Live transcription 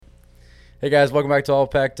Hey guys, welcome back to All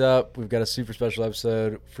Packed Up. We've got a super special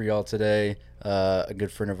episode for y'all today. A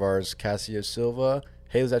good friend of ours, Cassio Silva.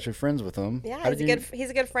 Haley's actually friends with him. Yeah, he's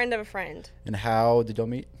a good friend of a friend. And how did y'all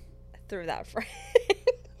meet? Through that friend.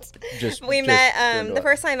 We met the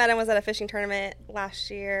first time I met him was at a fishing tournament last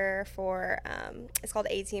year for it's called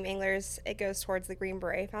A-Team Anglers. It goes towards the Green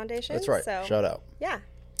Beret Foundation. That's right. So, shout out. Yeah.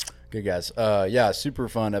 Good guys. Super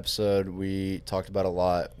fun episode. We talked about a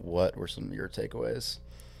lot. What were some of your takeaways?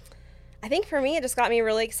 I think for me, it just got me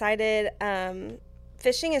really excited.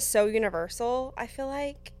 Fishing is so universal. I feel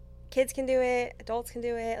like kids can do it, adults can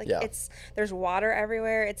do it. There's water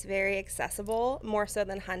everywhere. It's very accessible, more so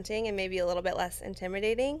than hunting, and maybe a little bit less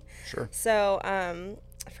intimidating. Sure. So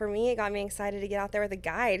for me, it got me excited to get out there with a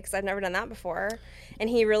guide because I've never done that before, and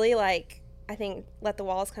he really I think let the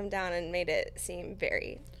walls come down and made it seem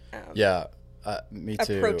very me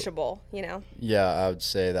too. Approachable, Yeah, I would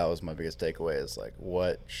say that was my biggest takeaway is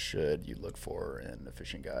what should you look for in a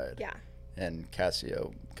fishing guide? Yeah. And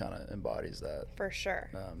Cassio kind of embodies that. For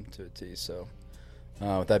sure. To a T. So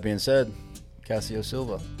with that being said, Cassio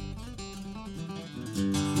Silva.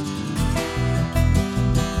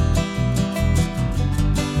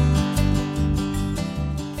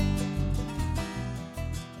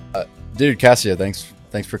 Dude, Cassio, thanks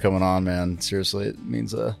for coming on, man. Seriously, it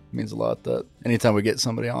means a lot that anytime we get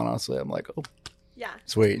somebody on, honestly, I'm like, oh, yeah,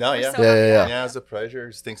 sweet. No, yeah, yeah. It's a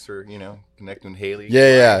pleasure. Thanks for connecting with Haley.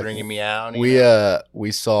 Bringing me out.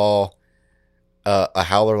 We saw a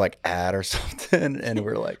Howler ad or something, and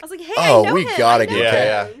we're like, I was like, hey, I know we him. gotta get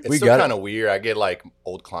Yeah. we It's still kind of weird. I get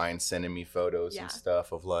old clients sending me photos and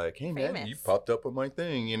stuff of hey man, you popped up on my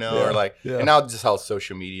thing, or and now just how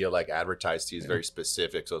social media advertised to you is very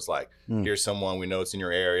specific. So it's here's someone we know it's in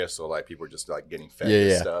your area, so people are just getting fed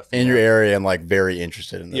this stuff in your area and very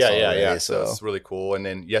interested in this. Yeah. So it's really cool. And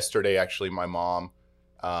then yesterday, actually, my mom.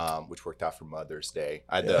 Which worked out for Mother's Day.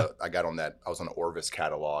 I got on that. I was on an Orvis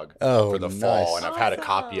catalog for the fall, and I've had a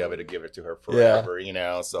copy of it to give it to her forever.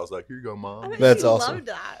 So I was like, "Here you go, Mom." That's awesome. Loved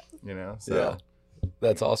that. So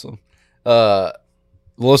that's awesome. Well,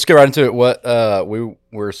 let's get right into it. What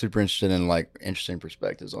we're super interested in, interesting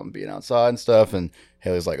perspectives on being outside and stuff. And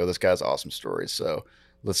Haley's like, "Oh, this guy's awesome stories." So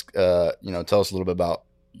let's tell us a little bit about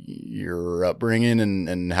your upbringing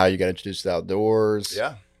and how you got introduced to outdoors.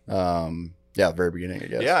 Yeah, the very beginning, I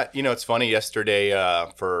guess. Yeah, it's funny. Yesterday,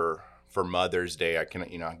 for Mother's Day, I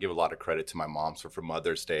give a lot of credit to my mom. So for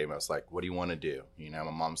Mother's Day, I was like, "What do you want to do?" My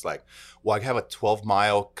mom's like, "Well, I have a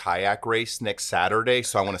 12-mile kayak race next Saturday,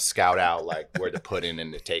 so I want to scout out where to put in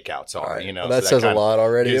and the takeouts are." Right. Well, that says a lot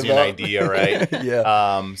already. Gives you an idea, right?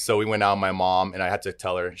 Yeah. So we went out. My mom and I had to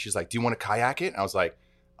tell her. She's like, "Do you want to kayak it?" And I was like,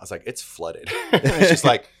 "It's flooded." And she's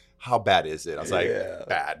like, "How bad is it?" I was like,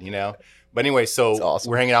 "Bad," But anyway, so awesome.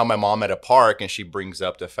 We're hanging out with my mom at a park, and she brings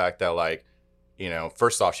up the fact that,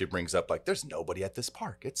 first off, she brings up, there's nobody at this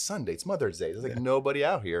park. It's Sunday. It's Mother's Day. There's, nobody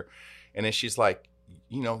out here. And then she's like,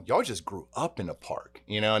 y'all just grew up in a park,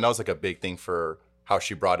 and that was, a big thing for how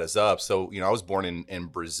she brought us up. So, I was born in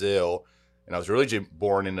Brazil, and I was originally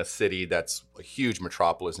born in a city that's a huge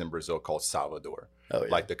metropolis in Brazil called Salvador. Oh,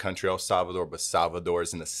 yeah. The country of Salvador, but Salvador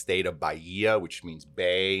is in the state of Bahia, which means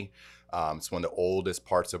bay. It's one of the oldest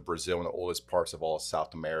parts of Brazil, one of the oldest parts of all of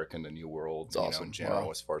South America and the New World, awesome. In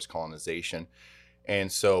general, as far as colonization.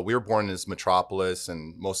 And so we were born in this metropolis,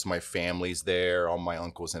 and most of my family's there. All my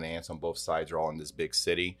uncles and aunts on both sides are all in this big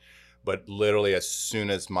city. But literally, as soon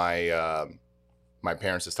as my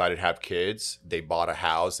parents decided to have kids, they bought a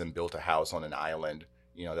house and built a house on an island.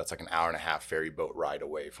 That's an hour and a half ferry boat ride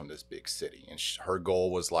away from this big city. And her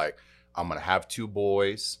goal was I'm going to have 2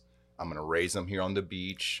 boys. I'm going to raise them here on the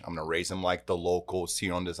beach. I'm going to raise them like the locals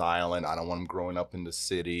here on this island. I don't want them growing up in the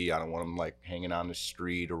city. I don't want them hanging out on the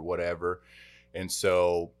street or whatever. And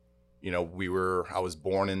so, I was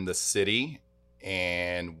born in the city,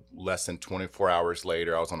 and less than 24 hours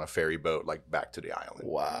later, I was on a ferry boat, back to the island.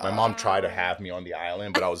 Wow. My mom tried to have me on the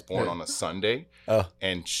island, but I was born on a Sunday.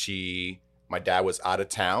 And my dad was out of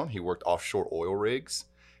town. He worked offshore oil rigs.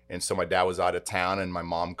 And so my dad was out of town, and my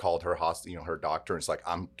mom called her her doctor, and it's like,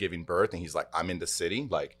 "I'm giving birth," and he's like, "I'm in the city.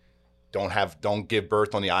 Don't give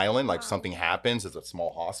birth on the island. If something happens, it's a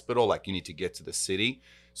small hospital. You need to get to the city."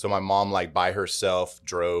 So my mom by herself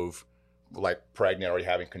drove, pregnant, already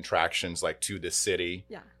having contractions, to the city.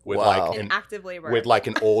 Yeah. With in active labor. With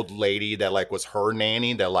an old lady that was her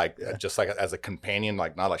nanny that just as a companion,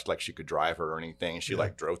 not like she could drive her or anything. She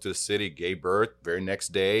drove to the city, gave birth. Very next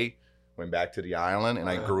day, went back to the island, and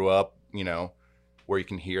I grew up, where you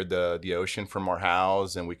can hear the ocean from our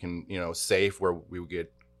house, and we can, safe where we would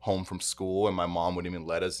get home from school, and my mom wouldn't even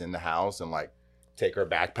let us in the house and take our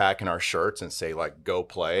backpack and our shirts and say go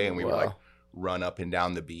play, and we would run up and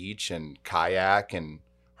down the beach and kayak, and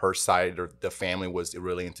her side of the family was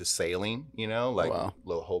really into sailing, like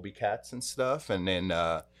little Hobie cats and stuff. And then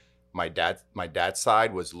my dad's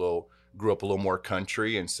side was grew up a little more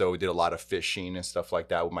country, and so we did a lot of fishing and stuff like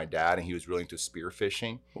that with my dad, and he was really into spear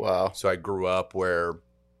fishing. Wow. So I grew up where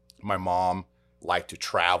my mom liked to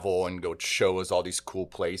travel and go show us all these cool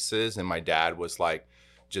places, and my dad was like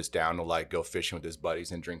just down to like go fishing with his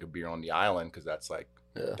buddies and drink a beer on the island, because that's like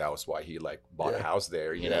that was why he like bought a house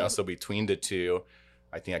there, you know. So between the two,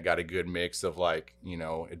 I think I got a good mix of like,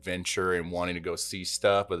 adventure and wanting to go see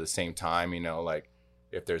stuff, but at the same time, like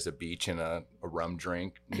if there's a beach and a rum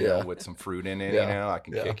drink, with some fruit in it, I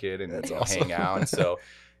can kick it and hang out. And so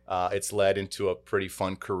it's led into a pretty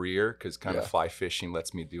fun career, because kind of fly fishing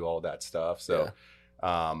lets me do all that stuff. So,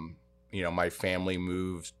 my family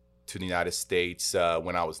moved to the United States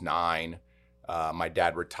when I was 9. My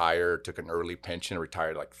dad retired, took an early pension,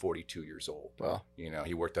 retired like 42 years old. Wow.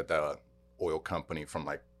 He worked at the oil company from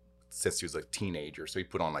like since he was a teenager. So he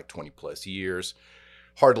put on like 20 plus years.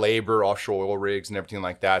 Hard labor, offshore oil rigs and everything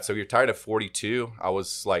like that. So he retired at 42. I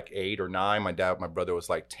was like 8 or 9. My brother was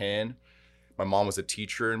like 10. My mom was a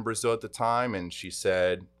teacher in Brazil at the time, and she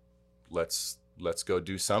said, let's go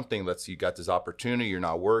do something. You got this opportunity. You're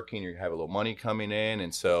not working. You have a little money coming in.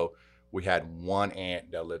 And so we had one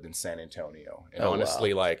aunt that lived in San Antonio. And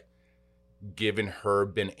honestly, like, given her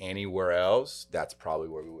been anywhere else, that's probably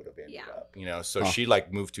where we would have ended up. So she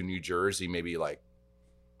like moved to New Jersey maybe like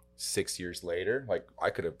 6 years later. Like I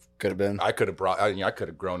could have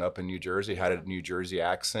grown up in New Jersey, had a New Jersey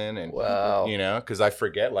accent, and because I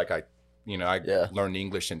forget, like I learned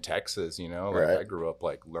English in Texas, I grew up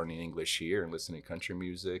like learning English here and listening to country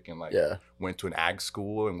music, and like went to an ag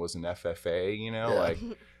school and was an FFA, like,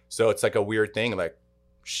 so it's like a weird thing. Like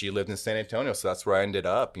she lived in San Antonio, so that's where I ended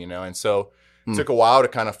up, and so it took a while to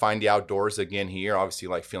kind of find the outdoors again here, obviously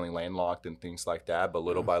like feeling landlocked and things like that. But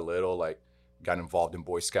little by little, like got involved in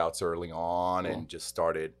Boy Scouts early on and just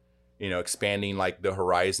started, expanding like the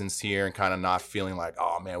horizons here, and kind of not feeling like,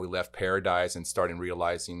 oh man, we left paradise, and starting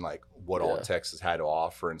realizing like what all Texas had to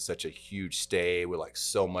offer, in such a huge state with like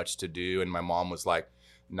so much to do. And my mom was like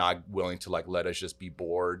not willing to like let us just be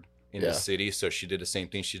bored in the city. So she did the same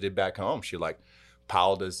thing she did back home. She like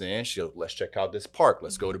piled us in. She goes, let's check out this park.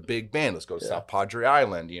 Let's go to Big Bend. Let's go to South Padre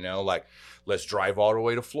Island, like let's drive all the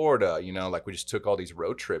way to Florida. Like we just took all these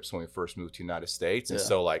road trips when we first moved to the United States. And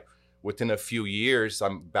so like within a few years,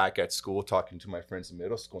 I'm back at school talking to my friends in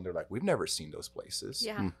middle school, and they're like, we've never seen those places.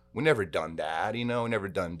 We never done that, we never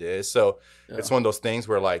done this. So it's one of those things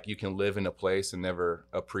where like you can live in a place and never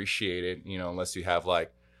appreciate it, unless you have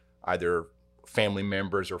like either family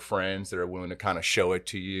members or friends that are willing to kind of show it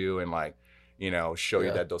to you, and like, show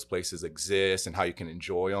you that those places exist and how you can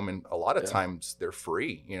enjoy them. And a lot of times they're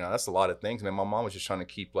free. That's a lot of things. Man, my mom was just trying to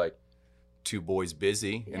keep like 2 boys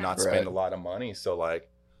busy and not spend a lot of money. So like,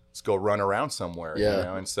 let's go run around somewhere,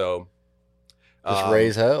 and so just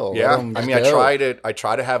raise hell. Yeah. I mean, I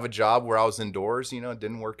tried to have a job where I was indoors, it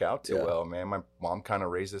didn't work out too well, man. My mom kind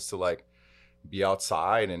of raised us to like be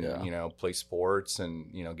outside and, play sports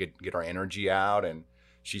and, get our energy out. And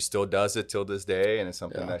she still does it till this day, and it's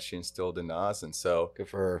something that she instilled in us. And so, good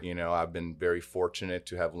for her. I've been very fortunate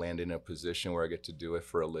to have landed in a position where I get to do it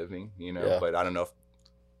for a living, but I don't know if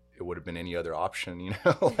it would have been any other option,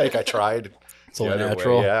 like I tried. It's all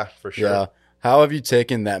natural. Way. Yeah, for sure. Yeah. How have you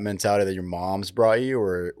taken that mentality that your mom's brought you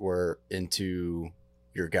or into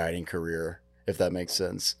your guiding career, if that makes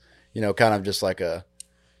sense? Kind of just like it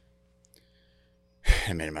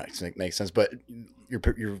might make sense, but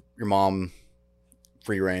your mom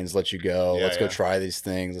free reins, let you go. Let's go try these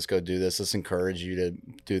things. Let's go do this. Let's encourage you to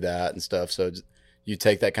do that and stuff. So you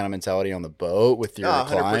take that kind of mentality on the boat with your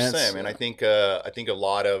clients? 100%. And I think a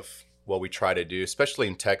lot of what we try to do, especially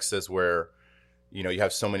in Texas, where you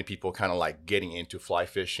have so many people kind of like getting into fly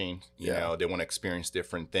fishing. They want to experience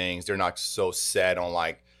different things. They're not so set on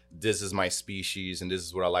like, this is my species and this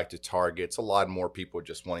is what I like to target. It's a lot more people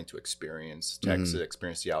just wanting to experience Texas,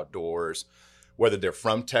 experience the outdoors, whether they're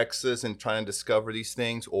from Texas and trying to discover these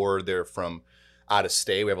things, or they're from out of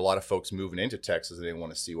state. We have a lot of folks moving into Texas and they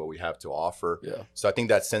want to see what we have to offer. So I think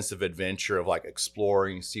that sense of adventure, of like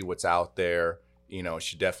exploring, see what's out there,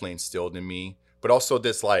 she definitely instilled in me. But also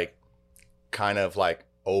this like kind of like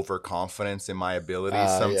overconfidence in my abilities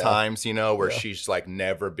sometimes, where she's like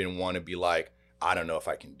never been one to be like, I don't know if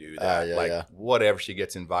I can do that. Whatever she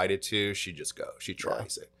gets invited to, she just goes. She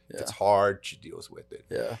tries it. If it's hard, she deals with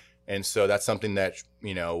it. And so that's something that,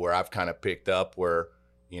 where I've kind of picked up where,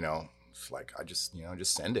 it's like, I just,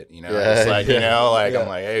 just send it, it's like, I'm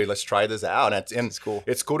like, hey, let's try this out. And it's cool.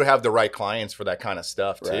 It's cool to have the right clients for that kind of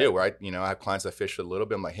stuff too. Right. I have clients that fish a little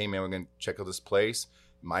bit. I'm like, hey man, we're going to check out this place.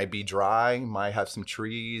 Might be dry, might have some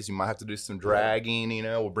trees, you might have to do some dragging,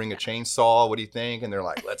 we'll bring a chainsaw. What do you think? And they're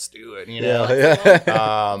like, let's do it,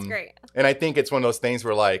 That's great. And I think it's one of those things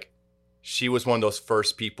where like, she was one of those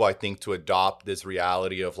first people, I think, to adopt this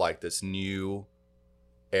reality of like this new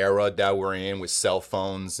era that we're in with cell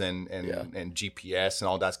phones and GPS and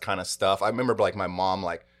all that kind of stuff. I remember like my mom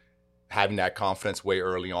like having that confidence way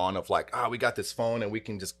early on of like, we got this phone and we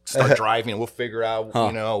can just start driving and we'll figure out,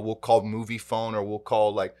 we'll call movie phone or we'll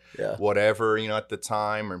call like whatever, at the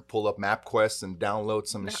time, and pull up MapQuest and download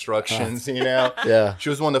some instructions, Yeah. She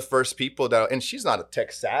was one of the first people that, and she's not a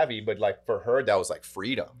tech savvy, but like for her, that was like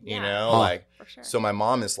freedom, like, for sure. So my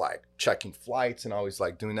mom is like checking flights and always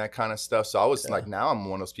like doing that kind of stuff. So I was like, now I'm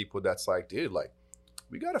one of those people that's like, dude, like,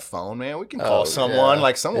 we got a phone, man. We can call someone,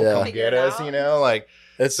 like someone will come get us, like.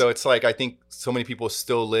 So it's like, I think so many people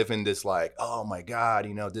still live in this like, oh my God,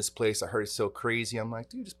 this place, I heard it's so crazy. I'm like,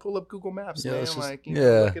 dude, just pull up Google Maps, man. Like,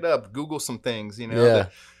 look it up, Google some things, the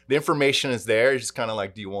information is there. It's just kind of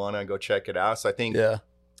like, do you want to go check it out? So I think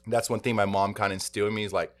that's one thing my mom kind of instilled in me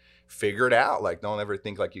is like, figure it out. Like, don't ever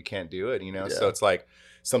think like you can't do it, So it's like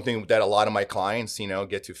something that a lot of my clients,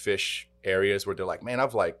 get to fish areas where they're like, man,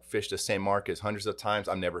 I've like fished the same markets hundreds of times.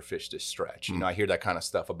 I've never fished this stretch. I hear that kind of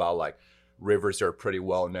stuff about like rivers that are pretty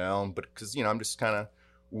well known, but because, I'm just kind of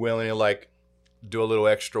willing to like do a little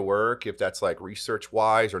extra work if that's like research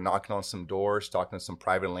wise or knocking on some doors, talking to some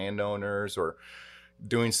private landowners or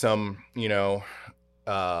doing some,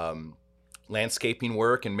 landscaping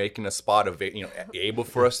work and making a spot of able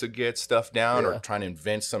for us to get stuff down or trying to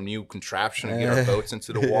invent some new contraption to get our boats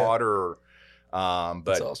into the water. But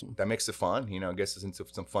that's awesome. That makes it fun, gets us into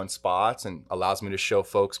some fun spots and allows me to show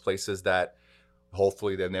folks places that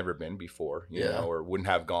hopefully they've never been before, you know, or wouldn't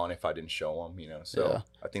have gone if I didn't show them, So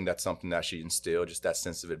I think that's something that she instilled, just that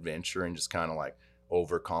sense of adventure and just kind of like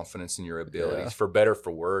overconfidence in your abilities, for better,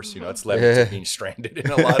 for worse. It's led me to being stranded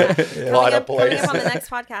in a lot of places. Coming up on the next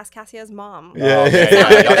podcast, Cassio's mom. Y'all should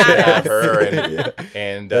have her.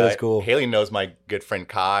 And that is cool. Haley knows my good friend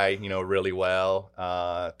Kai, really well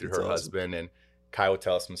through her husband. And Kai will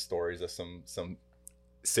tell us some stories of some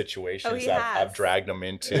situations I've dragged him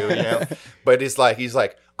into, But it's like, he's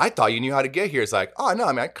like, I thought you knew how to get here. It's like, oh no,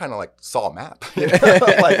 I mean, I kind of like saw a map.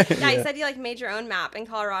 Like, you said you like made your own map in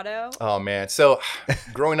Colorado. Oh man, so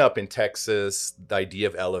growing up in Texas, the idea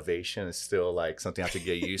of elevation is still like something I have to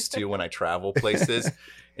get used to when I travel places.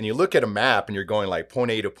 And you look at a map and you're going like point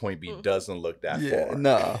A to point B doesn't look that far.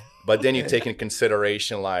 No. But then you take in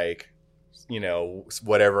consideration like,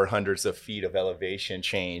 whatever hundreds of feet of elevation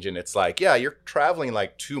change. And it's like, you're traveling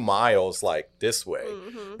like 2 miles like this way,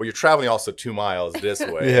 but you're traveling also 2 miles this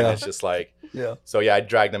way. And it's just like, so I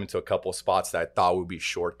dragged them into a couple of spots that I thought would be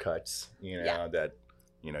shortcuts, that,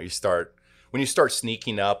 when you start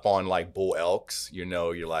sneaking up on like bull elks,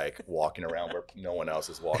 you're like walking around where no one else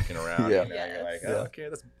is walking around. You're like, oh, okay,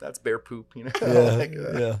 that's bear poop,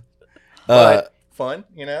 But fun,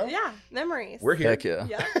 Yeah, memories. We're here. Heck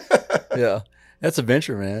yeah. That's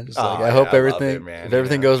adventure, man. Just like, I hope everything, if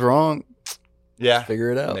everything goes wrong,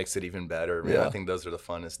 figure it out. It makes it even better, man. I think those are the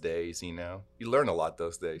funnest days, You learn a lot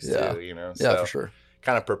those days too, So for sure.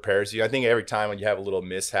 Kind of prepares you. I think every time when you have a little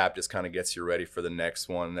mishap, just kind of gets you ready for the next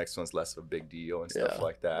one. The next one's less of a big deal and stuff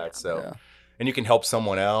like that. And you can help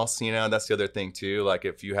someone else, That's the other thing too. Like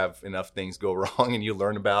if you have enough things go wrong and you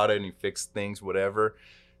learn about it and you fix things, whatever,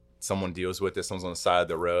 someone deals with it, someone's on the side of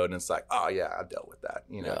the road, and it's like, oh yeah, I've dealt with that.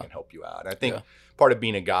 I can help you out. And I think part of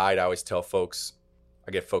being a guide, I always tell folks,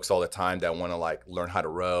 I get folks all the time that want to like learn how to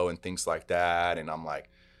row and things like that. And I'm like,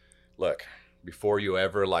 look, before you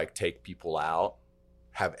ever like take people out,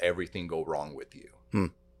 have everything go wrong with you.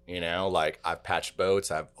 Like I've patched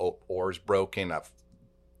boats, I've oars broken, I've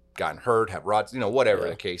gotten hurt, have rods, whatever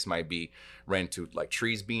the case might be, ran into like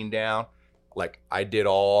trees being down. Like I did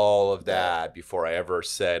all of that before I ever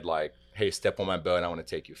said like, hey, step on my boat, I want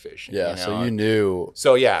to take you fishing. So you knew.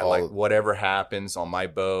 So like whatever happens on my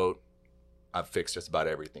boat, I've fixed just about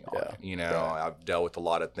everything on it. I've dealt with a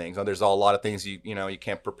lot of things. There's a lot of things you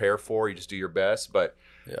can't prepare for. You just do your best. But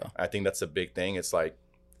I think that's a big thing. It's like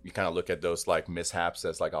you kind of look at those like mishaps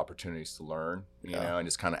as like opportunities to learn, and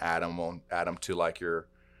just kind of add them to like your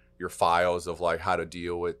files of like how to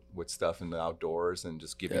deal with stuff in the outdoors, and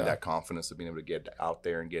just give you that confidence of being able to get out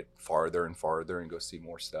there and get farther and farther and go see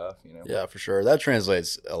more stuff, Yeah, for sure. That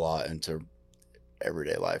translates a lot into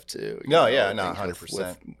everyday life too.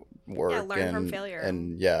 100%. Work learn from failure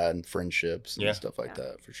and friendships and stuff like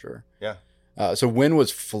that, for sure. So when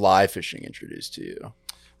was fly fishing introduced to you?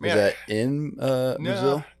 Was that in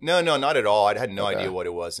Brazil? No, not at all. I had no idea what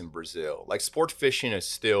it was in Brazil. Like sport fishing is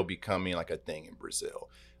still becoming like a thing in Brazil.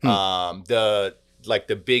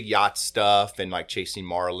 The big yacht stuff and like chasing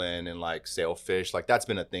marlin and like sailfish, like that's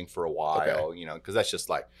been a thing for a while, you know, because that's just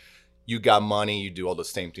like you got money, you do all the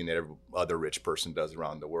same thing that every other rich person does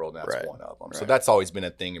around the world. And that's one of them. Right. So that's always been a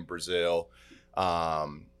thing in Brazil.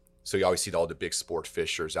 So you always see all the big sport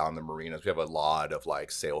fishers out in the marinas. We have a lot of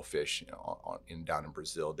like sailfish, you know, down in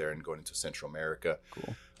Brazil there and going into Central America.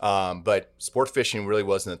 Cool. But sport fishing really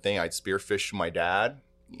wasn't a thing. I'd spearfish with my dad.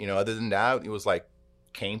 You know, other than that, it was like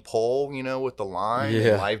cane pole, you know, with the line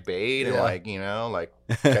and live bait and like, you know, like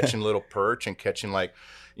catching little perch and catching like,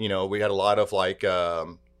 you know, we had a lot of like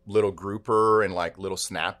little grouper and like little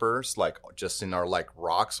snappers, like just in our like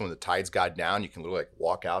rocks. When the tides got down, you can literally like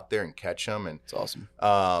walk out there and catch them. And it's awesome.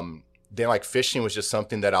 Then like fishing was just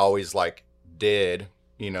something that I always like did,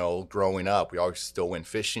 you know, growing up. We always still went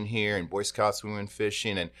fishing here, and Boy Scouts we went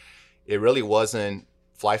fishing, and it really wasn't,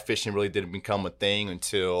 fly fishing really didn't become a thing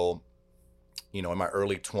until, you know, in my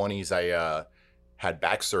early 20s. I had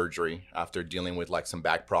back surgery after dealing with like some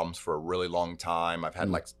back problems for a really long time. I've had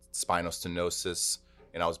like spinal stenosis,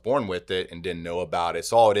 and I was born with it and didn't know about it.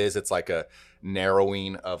 So all it is, it's like a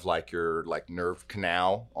narrowing of like your like nerve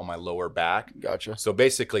canal on my lower back. Gotcha. So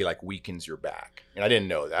basically like weakens your back. And I didn't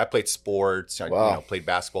know that. I played sports. I you know, played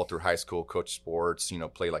basketball through high school, coached sports, you know,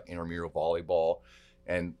 played like intramural volleyball,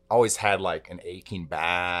 and always had like an aching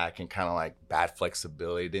back and kind of like bad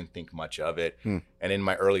flexibility. Didn't think much of it. And in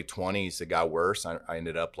my early 20s, it got worse. I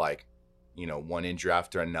ended up like, you know, one injury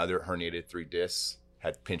after another, herniated 3 discs,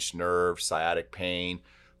 had pinched nerves, sciatic pain,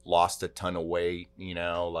 lost a ton of weight, you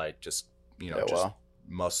know, like just, you know, just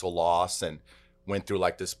muscle loss, and went through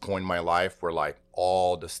like this point in my life where like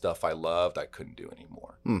all the stuff I loved, I couldn't do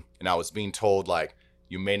anymore. And I was being told like,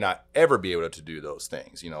 you may not ever be able to do those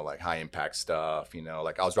things, you know, like high impact stuff, you know,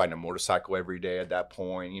 like I was riding a motorcycle every day at that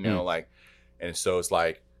point, you know, like, and so it's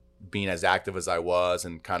like being as active as I was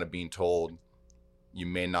and kind of being told you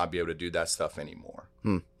may not be able to do that stuff anymore,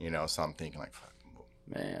 you know, so I'm thinking like,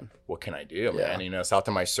 man, what can I do, man? You know, so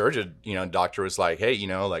after my surgery, you know, doctor was like, hey, you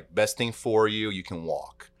know, like best thing for you can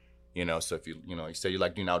walk, you know, so if you know, you say you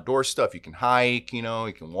like doing outdoor stuff, you can hike, you know,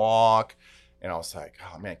 you can walk. And I was like,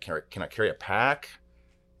 oh man, can I carry a pack?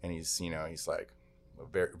 And he's, you know, he's like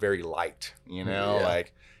very, very light, you know,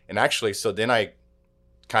 like, and actually, so then I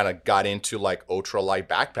kind of got into like ultra light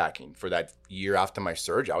backpacking for that year after my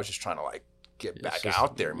surgery. I was just trying to like get back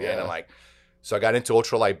out there, man. And like, so I got into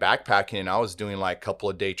ultralight backpacking, and I was doing like a couple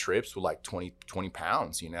of day trips with like 20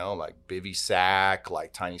 pounds, you know, like bivy sack,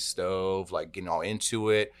 like tiny stove, like getting all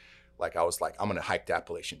into it. Like I was like, I'm going to hike the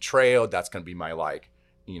Appalachian Trail. That's going to be my like,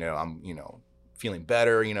 you know, I'm, you know, feeling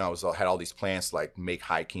better. You know, had all these plans to like make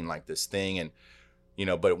hiking like this thing. And, you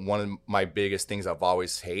know, but one of my biggest things I've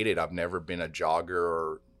always hated, I've never been a jogger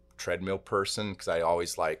or treadmill person, because I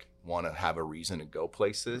always like want to have a reason to go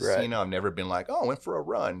places. You know, I've never been like, oh, I went for a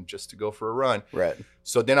run just to go for a run.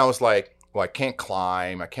 So then I was like, well, I can't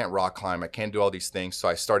climb, I can't rock climb, I can't do all these things. So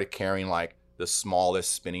I started carrying like the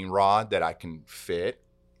smallest spinning rod that I can fit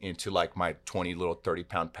into like my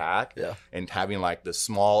 30-pound pack, and having like the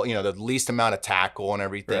small, you know, the least amount of tackle and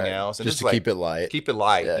everything else, and just to like, keep it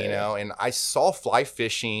light, you know. And I saw fly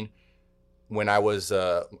fishing when I was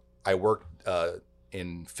I worked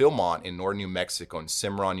in Philmont in northern New Mexico, and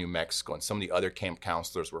Cimarron, New Mexico, and some of the other camp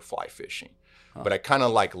counselors were fly fishing. But I kind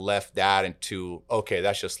of like left that into, okay,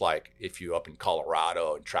 that's just like if you up in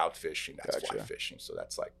Colorado and trout fishing, that's fly fishing. So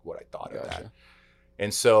that's like what I thought of that.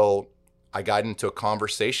 And so I got into a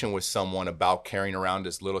conversation with someone about carrying around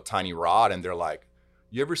this little tiny rod, and they're like,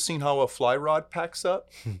 you ever seen how a fly rod packs up?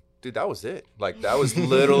 Dude, that was it. Like, that was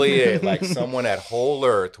literally it. Like, someone at Whole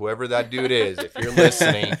Earth, whoever that dude is, if you're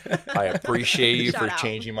listening, I appreciate you for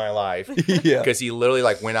changing my life. Because he literally,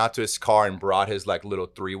 like, went out to his car and brought his, like, little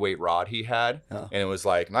 3-weight rod he had. And it was,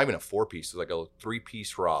 like, not even a 4-piece. It was, like, a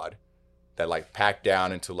 3-piece rod that, like, packed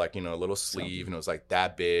down into, like, you know, a little sleeve. And it was, like,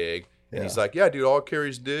 that big. And he's like, yeah, dude, all it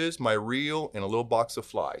carries this, my reel, and a little box of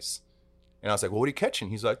flies. And I was like, well, what are you catching?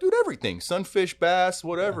 He's like, dude, everything. Sunfish, bass,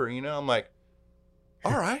 whatever. You know, I'm like,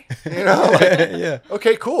 all right, you know, like,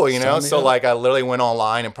 okay, cool, you know. So like I literally went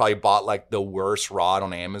online and probably bought like the worst rod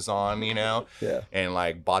on Amazon, you know, and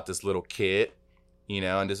like bought this little kit, you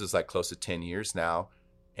know, and this is like close to 10 years now,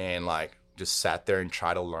 and like just sat there and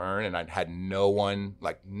tried to learn, and I had no one,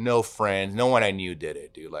 like no friends, no one I knew did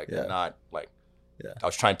it, dude, like not like, I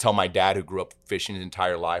was trying to tell my dad, who grew up fishing his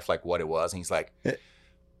entire life, like what it was, and he's like,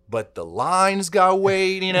 but the lines got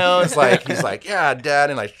weight, you know. It's like, he's like, yeah, Dad,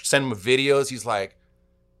 and I send him videos, he's like,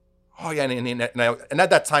 oh yeah, and at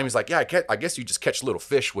that time he's like, yeah, I guess you just catch little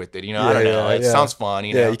fish with it, I don't know, it sounds fun,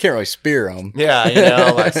 you can't really spear them.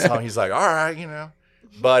 Yeah, like, so he's like, all right.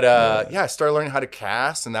 But I started learning how to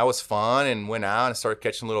cast, and that was fun, and went out and started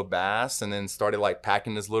catching little bass, and then started like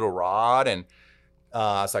packing this little rod, and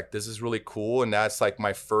I was like, this is really cool. And that's like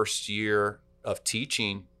my first year of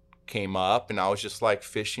teaching came up, and I was just like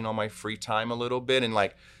fishing on my free time a little bit. And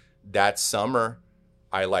like that summer,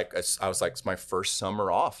 I was like, it's my first summer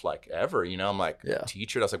off like ever, I'm like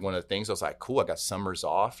teacher. That's like one of the things I was like, cool, I got summers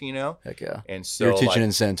off, Heck yeah. And so you're teaching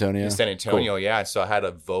in San Antonio? In San Antonio, cool. Yeah. So I had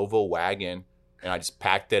a Volvo wagon, and I just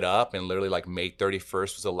packed it up, and literally like May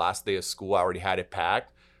 31st was the last day of school. I already had it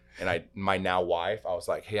packed. And my now wife, I was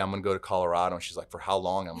like, hey, I'm going to go to Colorado. And she's like, for how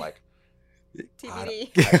long? I'm like,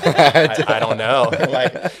 TBD. I don't know.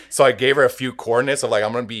 Like, so I gave her a few coordinates of like,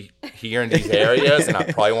 I'm going to be here in these areas, and I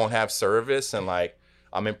probably won't have service. And like,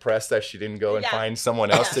 I'm impressed that she didn't go and find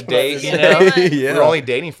someone else to date, We were only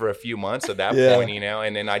dating for a few months at that point,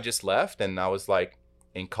 And then I just left, and I was like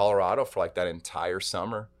in Colorado for like that entire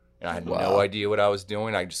summer. And I had no idea what I was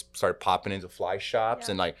doing. I just started popping into fly shops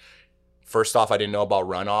and like, first off, I didn't know about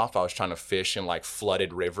runoff. I was trying to fish in like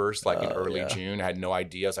flooded rivers, like in early June. I had no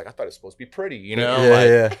idea. I was like, I thought it was supposed to be pretty,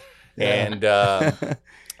 And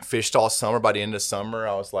fished all summer. By the end of summer,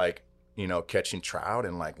 I was like, catching trout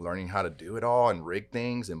and like learning how to do it all and rig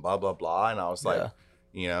things and blah, blah, blah. And I was like,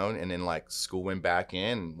 and then like school went back,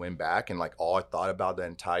 and like all I thought about the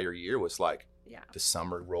entire year was like the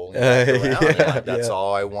summer rolling back around. And, like, that's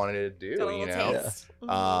all I wanted to do,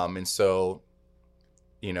 And so,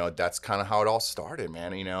 that's kind of how it all started,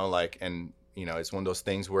 man, and it's one of those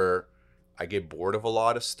things where I get bored of a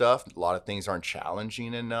lot of stuff. A lot of things aren't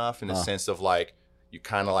challenging enough in the sense of like, you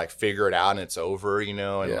kind of like figure it out and it's over, and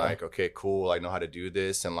like, okay, cool. I know how to do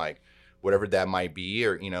this, and like whatever that might be,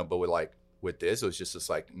 or, but with this, it was just this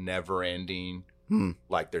like never ending,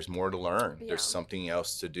 like there's more to learn. Yeah. There's something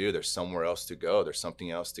else to do. There's somewhere else to go. There's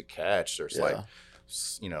something else to catch. There's like,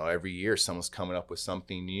 every year someone's coming up with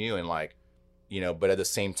something new, and like, but at the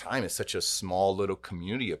same time, it's such a small little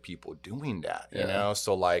community of people doing that,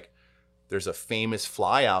 So like, there's a famous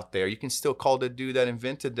fly out there. You can still call the dude that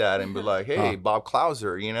invented that and be like, hey, Bob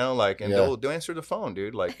Clauser, like, and they'll answer the phone,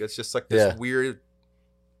 dude. Like, it's just like this weird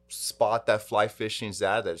spot that fly fishing is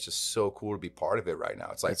at, that's just so cool to be part of it right now.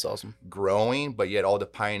 It's like, it's awesome. Growing, but yet all the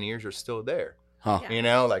pioneers are still there.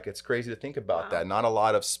 Like, it's crazy to think about that. Not a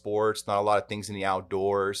lot of sports, not a lot of things in the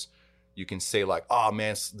outdoors. You can say like, oh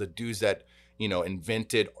man, the dudes that,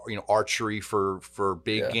 invented, archery for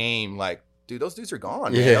big game, like, dude, those dudes are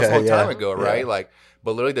gone. Man. That was a long time ago, right? Like,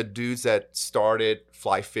 but literally the dudes that started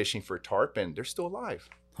fly fishing for tarpon, they're still alive.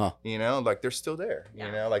 Like they're still there.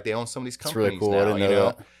 Like they own some of these companies really cool. now. I didn't know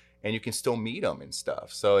that. And you can still meet them and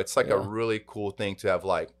stuff. So it's like a really cool thing to have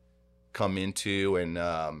like come into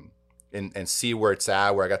and see where it's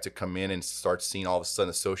at. Where I got to come in and start seeing all of a sudden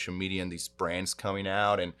the social media and these brands coming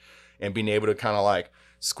out and being able to kind of like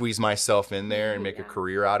squeeze myself in there and make a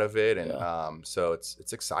career out of it. And so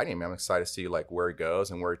it's exciting, man. I'm excited to see like where it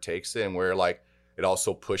goes and where it takes it, and where like it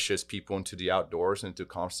also pushes people into the outdoors and into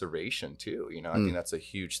conservation too. I think that's a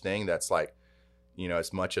huge thing. That's like,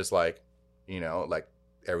 as much as like, like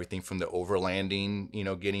everything from the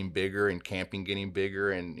overlanding, getting bigger, and camping getting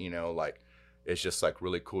bigger, and like it's just like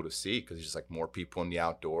really cool to see, because there's just like more people in the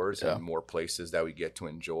outdoors and more places that we get to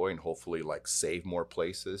enjoy, and hopefully like save more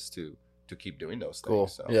places to keep doing those things. Cool.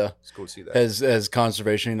 So it's cool to see that. Has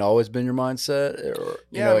conservation always been your mindset, or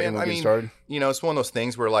man, I mean, started? It's one of those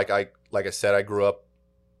things where like I said, I grew up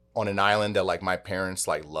on an island that like my parents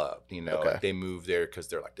like loved. They moved there because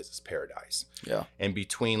they're like, this is paradise. Yeah. And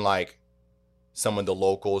between like some of the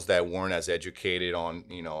locals that weren't as educated on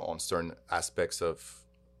on certain aspects of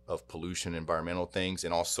pollution, environmental things,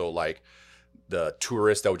 and also like the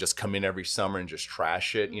tourists that would just come in every summer and just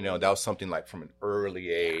trash it. That was something like from an early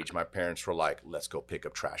age, my parents were like, let's go pick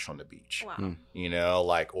up trash on the beach. Wow.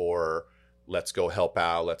 Like, or let's go help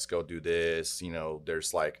out. Let's go do this.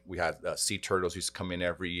 There's like, we had sea turtles used to come in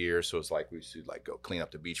every year. So it's like, we used to like go clean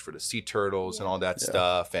up the beach for the sea turtles and all that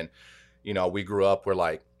stuff. And, we grew up where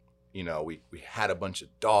like, we had a bunch of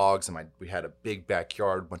dogs, and we had a big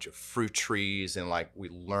backyard, a bunch of fruit trees. And like, we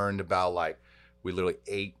learned about like, we literally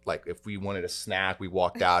ate, like if we wanted a snack, we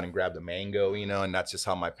walked out and grabbed a mango, and that's just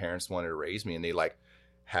how my parents wanted to raise me. And they like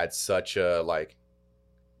had such a like,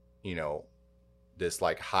 this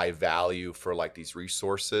like high value for like these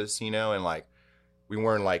resources, and like, we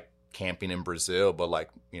weren't like camping in Brazil, but like,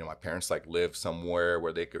 my parents like lived somewhere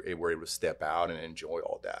where they were able to step out and enjoy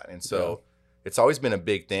all that. And so it's always been a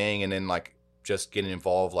big thing. And then like, just getting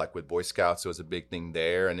involved like with Boy Scouts, it was a big thing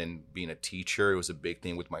there. And then being a teacher, it was a big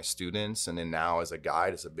thing with my students. And then now as a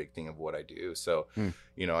guide, it's a big thing of what I do. So,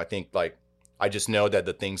 you know, I think like, I just know that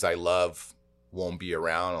the things I love won't be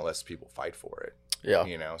around unless people fight for it. Yeah.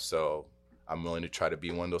 You know, so I'm willing to try to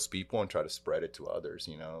be one of those people and try to spread it to others.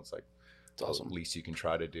 You know, it's like, it's awesome. At least you can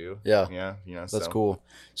try to do. Yeah. Yeah. You know, that's cool.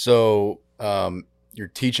 So, you're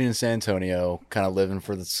teaching in San Antonio, kind of living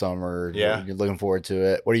for the summer. Yeah. You're looking forward to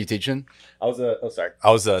it. What are you teaching? I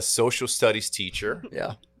was a social studies teacher.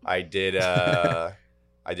 Yeah. I did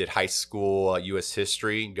high school U.S.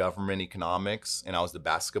 history, government economics, and I was the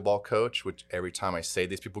basketball coach. Which every time I say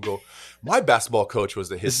this, people go, "My basketball coach was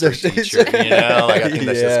the history teacher." You know, like I think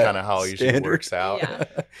that's just kind of how it usually works out.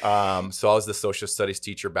 Yeah. So I was the social studies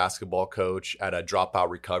teacher, basketball coach at a dropout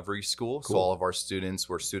recovery school. Cool. So all of our students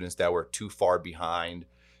were students that were too far behind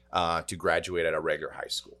to graduate at a regular high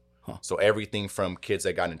school. Huh. So everything from kids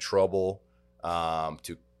that got in trouble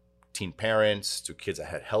to teen parents, to kids that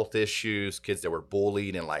had health issues, kids that were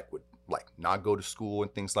bullied and would not go to school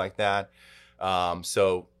and things like that.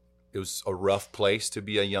 So it was a rough place to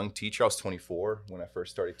be a young teacher. I was 24 when I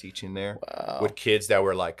first started teaching there. Wow. With kids that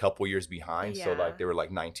were like a couple years behind. Yeah. So they were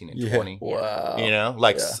 19 and 20. Wow. You know,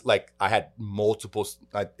 I had multiple,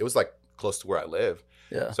 it was close to where I live.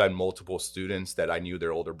 Yeah. So I had multiple students that I knew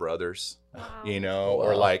their older brothers, Wow. you know,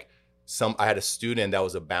 Wow. or I had a student that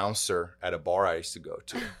was a bouncer at a bar I used to go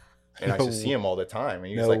to. And I used to see him all the time. And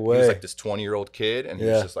he was he was this 20-year-old kid, and he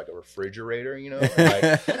was just like a refrigerator, you know.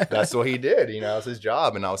 That's what he did, you know. It was his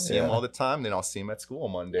job. And I would see him all the time. Then I'll see him at school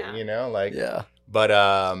Monday, you know, But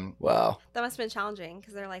wow, that must have been challenging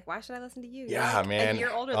because they're like, why should I listen to you? Yeah, You're man.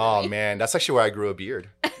 You're older than me. Man, that's actually where I grew a beard.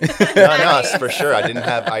 No, for sure. I didn't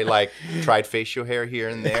have. I tried facial hair here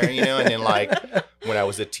and there, you know, and then when I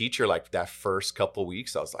was a teacher, that first couple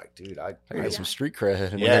weeks, I was like, dude, I got some street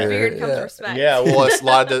cred. Yeah. Beard comes respect. Yeah, well, it's a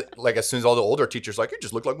lot of the as soon as all the older teachers you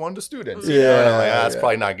just look like one of the students. Yeah, you know? And I'm like, that's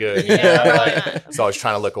probably not good. You know? So I was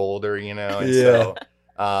trying to look older, you know. And so,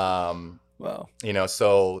 wow, you know,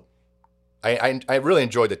 so I really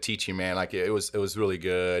enjoyed the teaching, man. It was really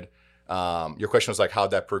good. Your question was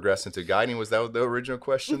how'd that progress into guiding? Was that the original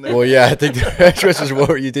question there? Well, yeah, I think the question is what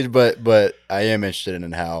were you teaching, but I am interested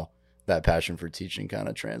in how that passion for teaching kind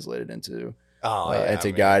of translated into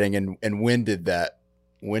guiding, and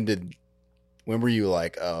when were you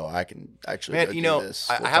like, oh, I can actually man, go you do know, this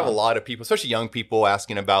I have a lot of people, especially young people,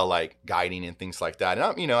 asking about guiding and things like that.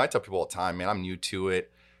 And I tell people all the time, man, I'm new to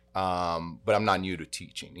it, but I'm not new to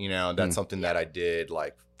teaching. You know, that's something that I did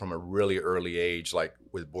from a really early age.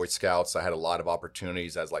 With Boy Scouts, I had a lot of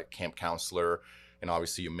opportunities as camp counselor, and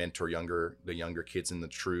obviously you mentor the younger kids in the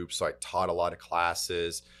troop. So I taught a lot of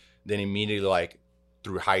classes. Then immediately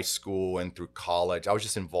through high school and through college, I was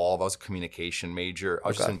just involved. I was a communication major. I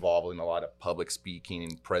was just involved in a lot of public speaking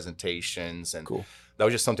and presentations, and that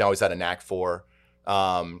was just something I always had a knack for.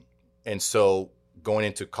 And so going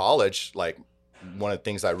into college, one of the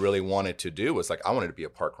things I really wanted to do was I wanted to be a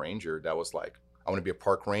park ranger. That was I want to be a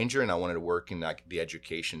park ranger, and I wanted to work in the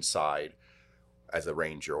education side as a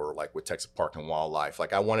ranger, or with Texas Park and Wildlife.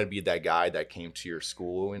 I wanted to be that guy that came to your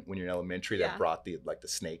school when you're in elementary that brought the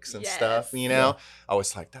snakes and stuff, you know. I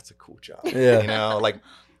was that's a cool job. You know,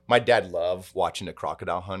 my dad loved watching The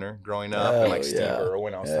Crocodile Hunter growing up, and Steve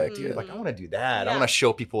Irwin. I was dude, I want to do that. I want to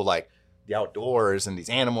show people the outdoors and these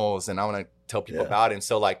animals, and I want to tell people about it. And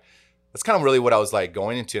so that's kind of really what I was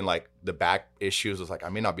going into, and the back issues was I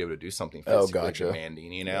may not be able to do something physically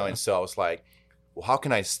demanding, you know. And so I was well, how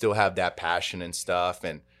can I still have that passion and stuff?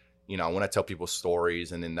 And, you know, I want to tell people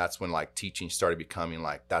stories. And then that's when teaching started becoming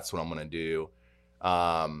that's what I'm going to do.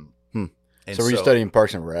 And so were you studying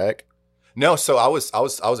Parks and Rec? No. So I was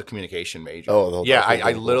a communication major. Oh, yeah.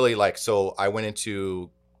 I literally so I went into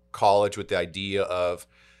college with the idea of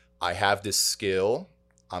I have this skill.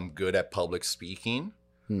 I'm good at public speaking.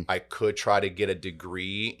 I could try to get a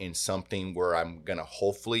degree in something where I'm going to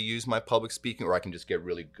hopefully use my public speaking, or I can just get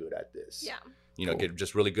really good at this. Yeah. You know, get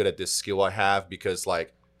just really good at this skill I have, because and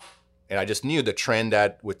I just knew the trend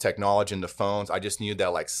that with technology and the phones, I just knew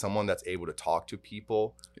that someone that's able to talk to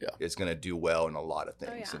people is going to do well in a lot of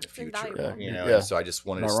things in the future. You know, and so I just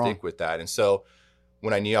wanted to stick with that. And so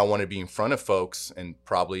when I knew I wanted to be in front of folks, and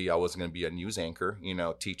probably I wasn't going to be a news anchor, you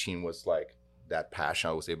know, teaching was that passion.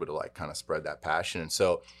 I was able to kind of spread that passion. And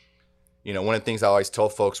so, you know, one of the things I always tell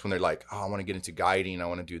folks when they're oh, I want to get into guiding, I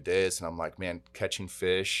want to do this. And I'm man, catching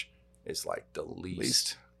fish is the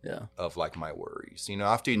least of my worries. You know,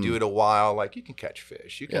 after you do it a while, you can catch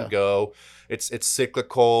fish. You can go. It's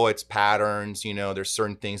cyclical. It's patterns. You know, there's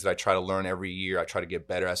certain things that I try to learn every year. I try to get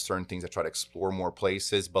better at certain things. I try to explore more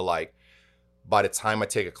places. But by the time I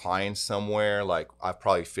take a client somewhere, like I've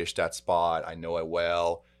probably fished that spot. I know it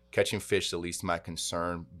well. Catching fish is the least of my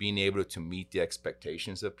concern. Being able to meet the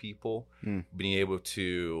expectations of people, being able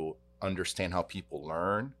to understand how people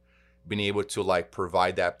learn, being able to like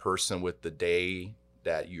provide that person with the day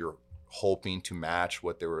that you're hoping to match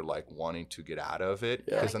what they were like wanting to get out of it.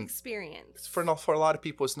 Yeah, like experience. For a lot of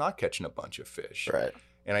people, it's not catching a bunch of fish. Right.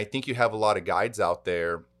 And I think you have a lot of guides out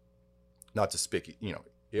there, not to speak,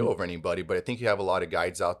 ill over anybody, but I think you have a lot of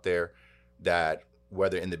guides out there that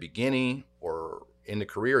whether in the beginning or in the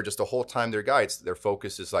career, or just the whole time they're guides, their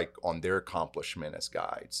focus is like on their accomplishment as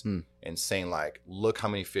guides and saying like, look how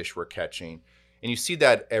many fish we're catching. And you see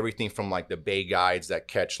that everything from like the bay guides that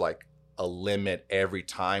catch like a limit every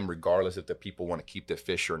time, regardless if the people want to keep the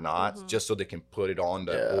fish or not, just so they can put it on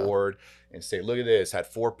the board and say, look at this, had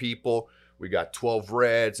 4 people. We got 12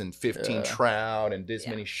 reds and 15 trout and this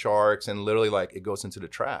many sharks. And literally like it goes into the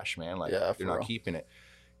trash, man. Like they're not keeping it.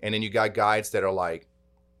 And then you got guides that are like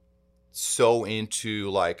so into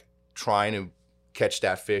like trying to catch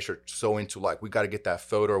that fish, or so into like, we got to get that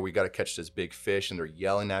photo, or we got to catch this big fish. And they're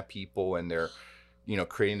yelling at people and they're,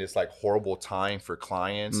 creating this like horrible time for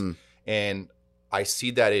clients. And I see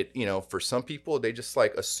that it, for some people, they just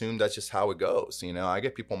like assume that's just how it goes. I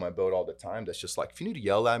get people on my boat all the time that's just like, if you need to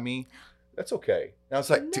yell at me, that's okay. And I was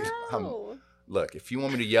like, dude, look, if you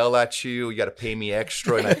want me to yell at you, you got to pay me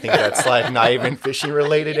extra. And I think that's like not even fishing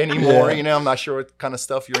related anymore. I'm not sure what kind of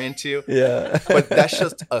stuff you're into. Yeah. But that's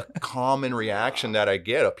just a common reaction that I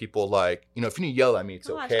get of people like, if you need to yell at me, it's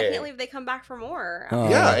okay. I can't believe they come back for more.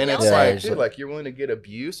 Yeah. And it's like, dude, like you're willing to get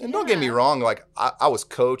abused. And don't get me wrong. Like I was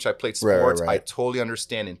coach. I played sports. Right. I totally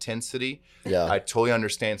understand intensity. Yeah. I totally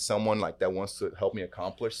understand someone like that wants to help me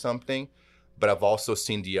accomplish something. But I've also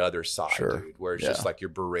seen the other side, dude, where it's just like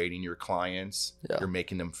you're berating your clients. Yeah. You're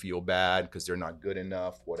making them feel bad because they're not good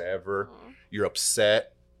enough, whatever. You're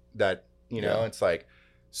upset that, it's like,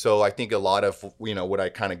 so I think a lot of, what I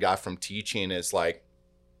kind of got from teaching is like,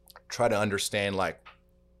 try to understand like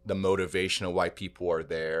the motivation of why people are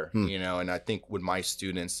there, and I think with my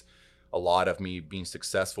students, a lot of me being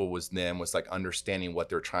successful was like understanding what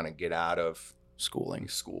they're trying to get out of school,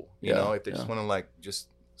 if they just want to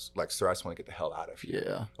like, sir, I just want to get the hell out of here.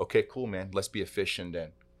 Yeah. Okay, cool, man. Let's be efficient then.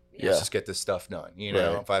 Let's just get this stuff done.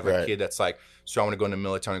 If I have a kid that's like, so I want to go in the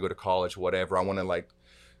military, I want to go to college, whatever. I want to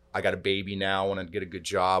I got a baby now, I want to get a good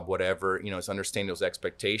job, whatever. It's understanding those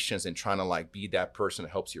expectations and trying to like be that person that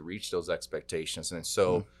helps you reach those expectations. And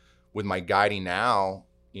so with my guiding now,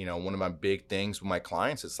 one of my big things with my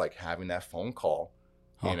clients is like having that phone call,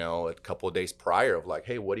 a couple of days prior of like,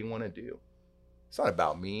 hey, what do you want to do? It's not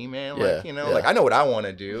about me, man. Like, like I know what I want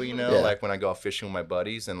to do, like when I go out fishing with my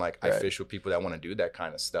buddies and like I fish with people that want to do that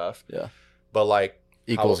kind of stuff. Yeah. But like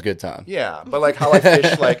equals good time. Yeah. But like how I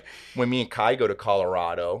fish, like when me and Kai go to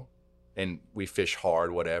Colorado and we fish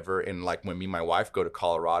hard, whatever. And like when me and my wife go to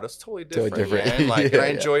Colorado, it's totally different. Man. Like, and I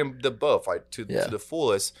enjoy the both to the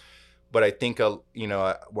fullest. But I think, one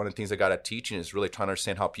of the things I got at teaching is really trying to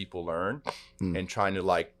understand how people learn and trying to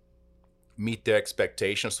like meet their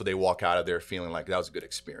expectations so they walk out of there feeling like that was a good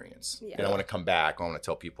experience. Yeah. And I want to come back. I want to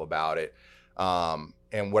tell people about it.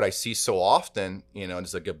 And what I see so often,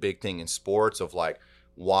 it's like a big thing in sports of like,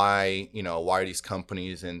 why are these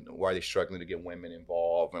companies and why are they struggling to get women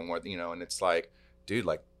involved and what, and it's like, dude,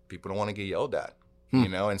 like people don't want to get yelled at.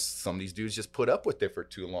 And some of these dudes just put up with it for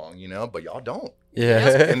too long, but y'all don't.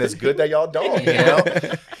 Yeah. And it's good that y'all don't,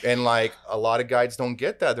 And like a lot of guides don't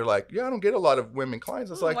get that. They're like, yeah, I don't get a lot of women clients.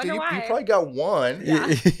 It's like, dude, you probably got one. Yeah.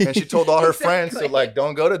 And she told all her friends to like,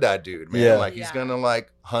 don't go to that dude, man. Yeah. Like he's going to like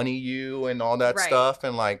honey you and all that stuff.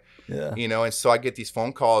 And like, and so I get these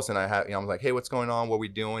phone calls and I'm like, hey, what's going on? What are we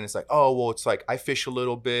doing? It's like, oh, well, it's like I fish a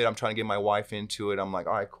little bit. I'm trying to get my wife into it. I'm like,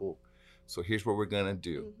 all right, cool. So here's what we're going to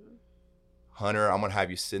do. Hunter, I'm going to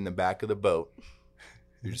have you sit in the back of the boat.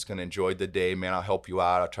 You're just going to enjoy the day, man. I'll help you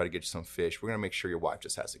out. I'll try to get you some fish. We're going to make sure your wife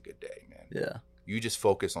just has a good day, man. Yeah. You just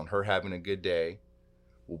focus on her having a good day.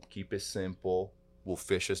 We'll keep it simple. We'll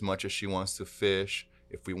fish as much as she wants to fish.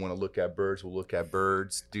 If we want to look at birds, we'll look at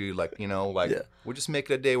birds. Dude, like, we'll just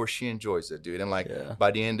make it a day where she enjoys it, dude. And like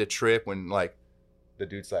by the end of the trip, when like the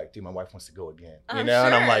dude's like, dude, my wife wants to go again. And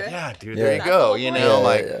I'm like, yeah, dude, there you go.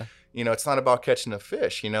 It's not about catching a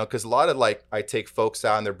fish, because a lot of like I take folks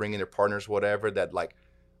out and they're bringing their partners, whatever, that like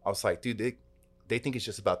I was like, dude, they think it's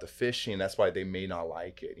just about the fishing. That's why they may not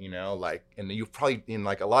like it, like, and you probably,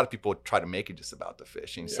 like a lot of people try to make it just about the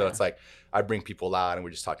fishing. Yeah. So it's like I bring people out and we're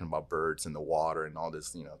just talking about birds in the water and all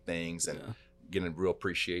this, things and getting a real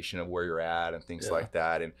appreciation of where you're at and things like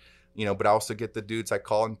that. And you know, but I also get the dudes I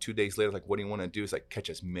call him 2 days later, like, what do you want to do? It's like, catch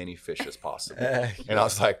as many fish as possible. And I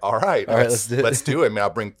was like, all right, let's do it, man. I'll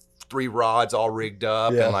bring 3 rods all rigged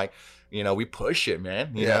up and like, you know, we push it,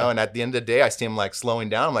 man, you know, and at the end of the day, I see him like slowing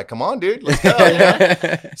down. I'm like, come on, dude, let's go. You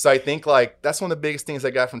know? So I think like, that's one of the biggest things I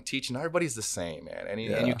got from teaching. Everybody's the same, man. And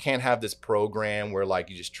you can't have this program where like,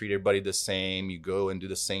 you just treat everybody the same. You go and do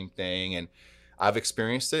the same thing. And I've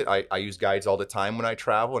experienced it. I use guides all the time when I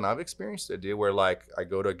travel, and I've experienced it, dude, where like I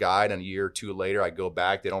go to a guide and a year or 2 later, I go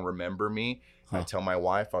back, they don't remember me. I tell my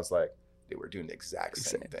wife, I was like, they were doing the exact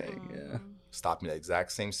same thing. Yeah. Stopped me at the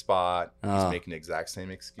exact same spot. He's making the exact same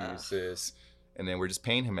excuses. And then we're just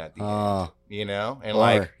paying him at the end, you know? And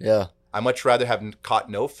like, I much rather have caught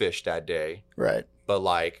no fish that day. Right. But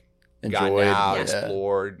like, gotten out,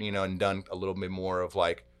 explored, you know, and done a little bit more of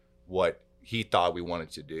like what he thought we wanted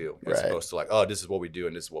to do, as opposed to like, oh, this is what we do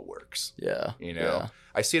and this is what works. Yeah. You know,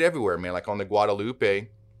 I see it everywhere, man. Like on the Guadalupe,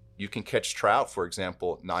 you can catch trout, for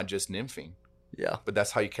example, not just nymphing. Yeah. But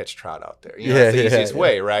that's how you catch trout out there. You know, it's the easiest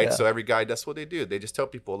way, right? Yeah. So every guy, that's what they do. They just tell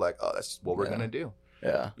people like, oh, that's what we're going to do.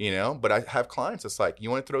 Yeah. You know, but I have clients, it's like, you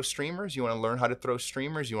want to throw streamers? You want to learn how to throw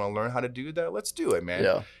streamers? You want to learn how to do that? Let's do it, man.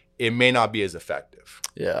 Yeah. It may not be as effective.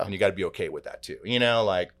 Yeah. And you got to be okay with that too. You know,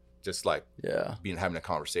 like, just like having a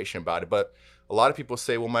conversation about it. But a lot of people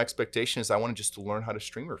say, well, my expectation is I want to just to learn how to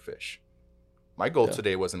streamer fish. My goal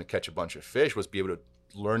today wasn't to catch a bunch of fish, was be able to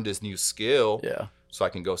learn this new skill so I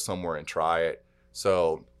can go somewhere and try it.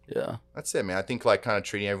 So that's it, man. I think like kind of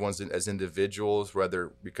treating everyone as individuals,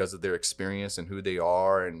 whether because of their experience and who they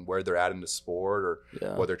are and where they're at in the sport or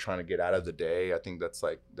what they're trying to get out of the day. I think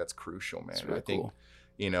that's crucial, man. Really I think cool.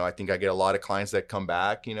 You know, I think I get a lot of clients that come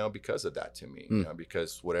back, you know, because of that to me, you know,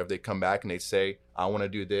 because whatever they come back and they say, I want to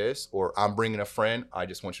do this, or I'm bringing a friend, I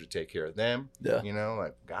just want you to take care of them. Yeah. You know,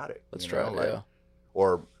 like, got it. Let's try it. Like,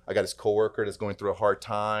 or I got this coworker that's going through a hard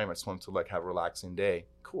time. I just want them to like have a relaxing day.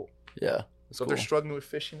 Cool. Yeah. So if they're struggling with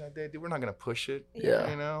fishing that day, dude, we're not going to push it. Yeah.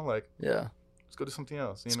 You know, like, let's go do something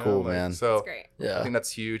else. You know, cool, like, man. So that's great. Yeah. I think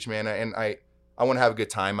that's huge, man. And I want to have a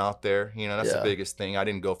good time out there. You know, that's the biggest thing. I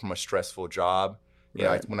didn't go from a stressful job. You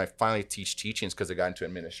know, when I finally teach teachings, because I got into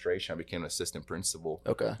administration, I became an assistant principal.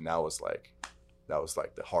 Okay. And that was like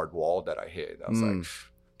the hard wall that I hit. I was like,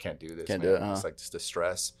 can't do this, man. It's like just the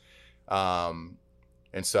stress.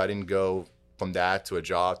 And so I didn't go from that to a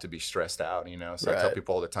job to be stressed out, you know. So I tell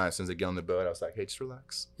people all the time, as soon as they get on the boat, I was like, hey, just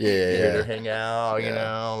relax. Yeah. You're here to hang out, you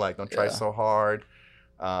know, like don't try so hard.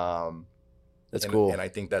 That's cool. And I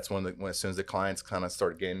think that's when as soon as the clients kind of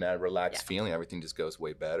start getting that relaxed feeling, everything just goes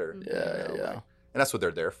way better. Yeah, you know? Like, and that's what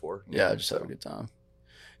they're there for. Just have a good time.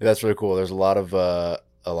 Yeah, that's really cool. There's a lot of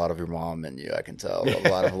your mom in you, I can tell. A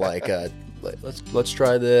lot of like, let's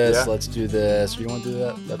try this. Yeah. Let's do this. You want to do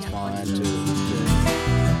that? That's fine too.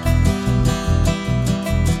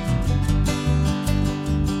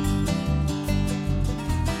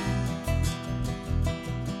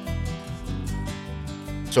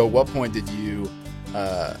 So at what point did you,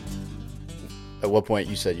 at what point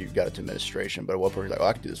you said you got into administration, but at what point you're like, oh,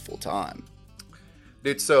 I can do this full time?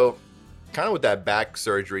 Dude, so kind of with that back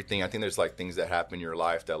surgery thing, I think there's like things that happen in your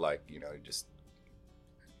life that like, you know, just,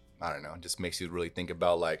 I don't know, just makes you really think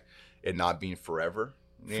about like it not being forever,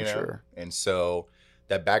 you know? Sure. And so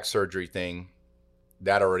that back surgery thing,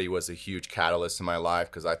 that already was a huge catalyst in my life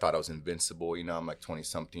because I thought I was invincible. You know, I'm like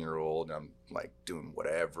 20-something-year-old and I'm like doing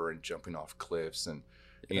whatever and jumping off cliffs and,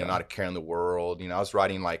 you know, not a care in the world. You know, I was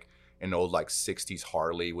riding like an old like 60s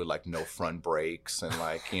Harley with like no front brakes and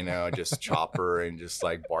like, you know, just chopper and just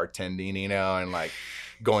like bartending, you know, and like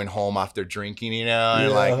going home after drinking, you know,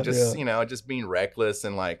 and like just, you know, just being reckless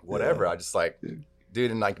and like whatever. I just like, dude,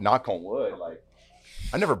 and like knock on wood, like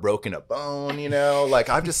I never broken a bone, you know, like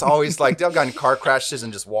I've just always like, dude, I've gotten car crashes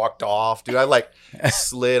and just walked off, dude. I like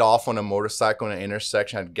slid off on a motorcycle in an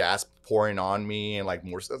intersection, had gas pouring on me and like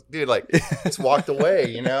more stuff, dude, like just walked away,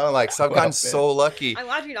 you know, like so I've gotten so lucky. I'm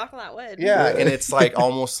glad you knocked on that wood. Yeah. And it's like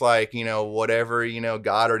almost like, you know, whatever, you know,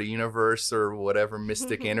 God or the universe or whatever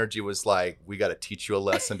mystic energy was like, we got to teach you a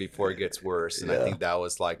lesson before it gets worse. And I think that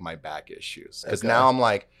was like my back issues because now I'm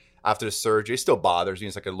like, after the surgery, it still bothers me.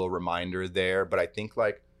 It's like a little reminder there, but I think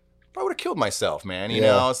like I would have killed myself, man. You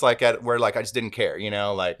know, it's like where like I just didn't care, you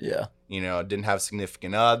know, like, you know, didn't have a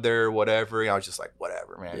significant other, whatever. I was just like,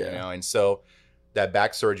 whatever, man, you know? And so that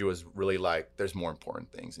back surgery was really like, there's more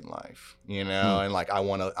important things in life, you know? And like, I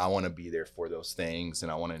want to be there for those things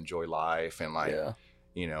and I want to enjoy life. And like,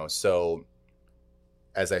 you know, so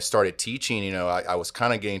as I started teaching, you know, I was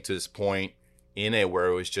kind of getting to this point in it where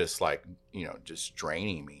it was just like, you know, just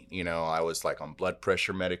draining me. You know, I was like on blood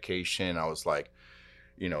pressure medication. I was like,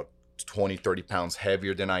 you know, 20, 30 pounds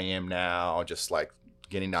heavier than I am now, just like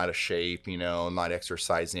getting out of shape, not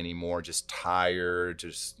exercising anymore, just tired,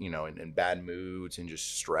 just, in bad moods and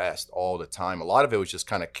just stressed all the time. A lot of it was just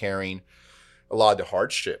kind of carrying a lot of the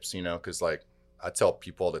hardships, because like I tell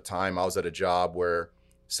people all the time, I was at a job where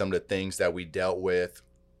some of the things that we dealt with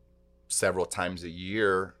several times a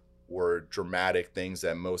year were dramatic things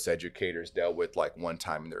that most educators dealt with like one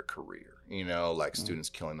time in their career, like students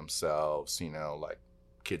killing themselves, like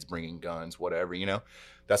kids bringing guns, whatever,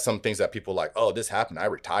 that's some things that people like, oh, this happened, I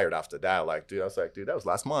retired after that. Like, dude, I was like, dude, that was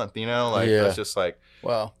last month, like, that's just like,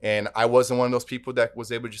 wow. And I wasn't one of those people that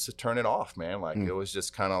was able just to turn it off, man. Like, it was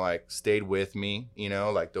just kind of like stayed with me,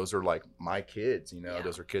 like those are like my kids,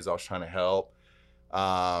 those are kids I was trying to help.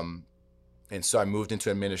 And so I moved into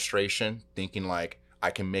administration thinking like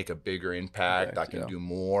I can make a bigger impact, I can do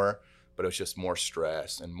more, but it was just more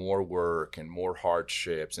stress and more work and more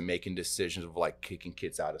hardships and making decisions of like kicking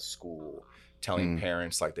kids out of school, telling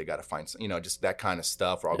parents like they got to find, just that kind of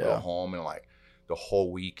stuff. Or I'll go home and like the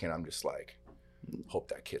whole week and I'm just like, hope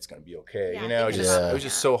that kid's going to be okay. It was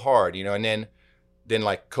just so hard, and then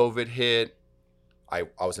like COVID hit. I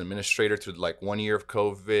was an administrator through like 1 year of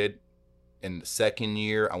COVID. In the second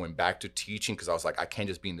year, I went back to teaching because I was like, I can't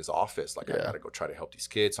just be in this office. Like, I got to go try to help these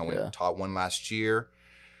kids. So I went and taught one last year.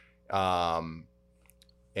 And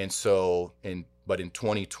so, but in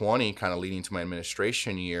 2020, kind of leading to my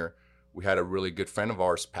administration year, we had a really good friend of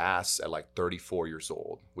ours pass at like 34 years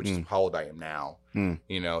old, which is how old I am now.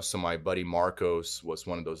 So my buddy Marcos was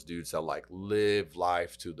one of those dudes that like live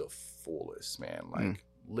life to the fullest, man. Like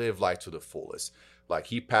live life to the fullest. Like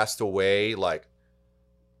he passed away like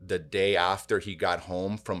the day after he got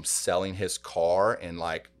home from selling his car and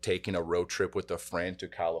like taking a road trip with a friend to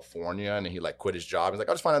California, and he like quit his job. He's like,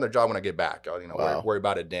 I'll just find another job when I get back. I'll, worry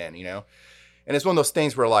about it then, And it's one of those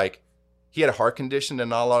things where like he had a heart condition that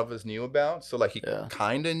not a lot of us knew about. So like he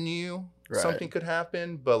kind of knew something could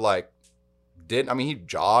happen, but like he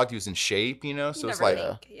jogged, he was in shape, so it's like,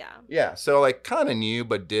 so like kind of knew,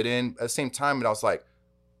 but didn't at the same time. And I was like,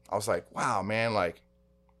 wow, man, like,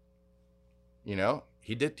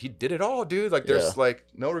 he did it all, dude. Like there's like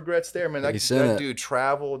no regrets there, man. That dude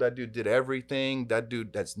traveled, that dude did everything. That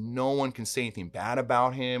dude, no one can say anything bad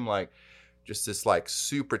about him. Like just this like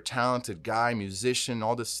super talented guy, musician,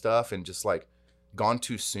 all this stuff, and just like gone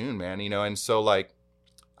too soon, man, And so like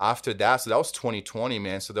after that, so that was 2020,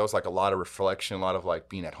 man. So there was like a lot of reflection, a lot of like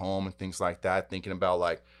being at home and things like that, thinking about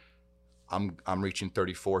like I'm reaching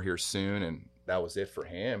 34 here soon, and that was it for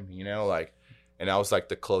him, like, and I was like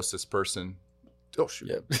the closest person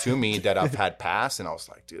to me that I've had pass. And I was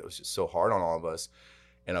like, dude, it was just so hard on all of us.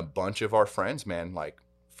 And a bunch of our friends, man, like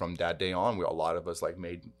from that day on, a lot of us like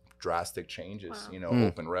made drastic changes,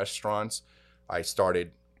 open restaurants. I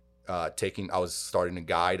started I was starting to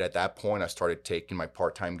guide at that point. I started taking my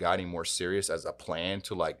part-time guiding more serious as a plan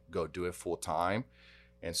to like go do it full time.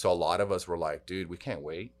 And so a lot of us were like, dude, we can't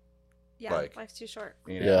wait. Yeah, like, life's too short.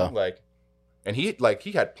 Like, and he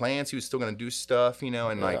had plans. He was still going to do stuff,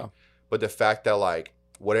 and like, but the fact that like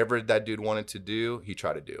whatever that dude wanted to do, he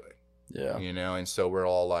tried to do it. Yeah. And so we're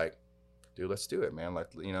all like, dude, let's do it, man. Like,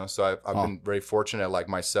 so I've been very fortunate. Like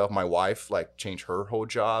myself, my wife, like changed her whole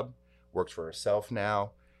job, works for herself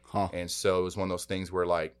now. And so it was one of those things where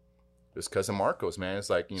like, it was because of Marcos, man. It's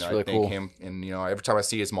like, it's really I thank him. And, every time I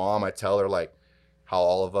see his mom, I tell her like how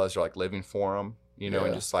all of us are like living for him,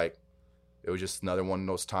 and just like, it was just another one of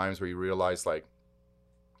those times where you realize like,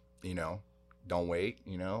 don't wait,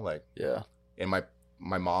 like, and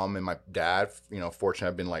my mom and my dad, fortunately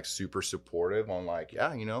have been like super supportive on like,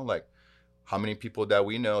 like how many people that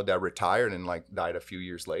we know that retired and like died a few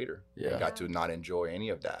years later and got to not enjoy any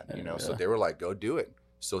of that, so they were like, go do it.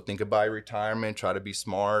 So think about retirement, try to be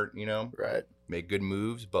smart, make good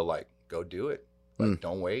moves, but like, go do it. Like,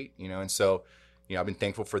 don't wait, and so, I've been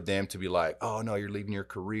thankful for them to be like, oh no, you're leaving your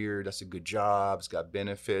career. That's a good job. It's got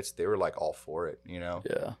benefits. They were like all for it,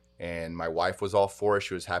 Yeah. And my wife was all for it.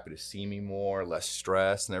 She was happy to see me more, less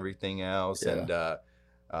stress and everything else. Yeah. And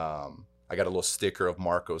I got a little sticker of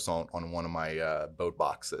Marcos on one of my boat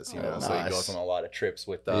boxes, Nice. So he goes on a lot of trips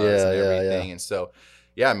with us and everything. Yeah. And so,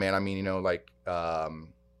 yeah, man, I mean, like, that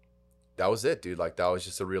was it, dude. Like, that was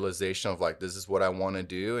just a realization of like, this is what I want to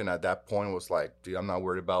do. And at that point it was like, dude, I'm not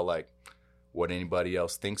worried about like what anybody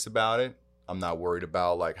else thinks about it. I'm not worried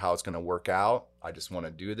about like how it's going to work out. I just want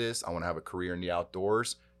to do this. I want to have a career in the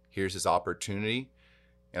outdoors. Here's this opportunity.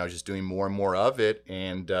 And I was just doing more and more of it,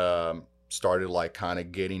 and started like kind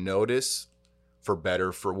of getting notice, for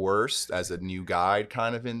better, for worse, as a new guide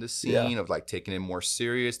kind of in the scene of like taking it more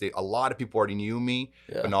serious. A lot of people already knew me,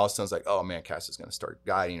 but all of a sudden it's like, oh man, Cassie's going to start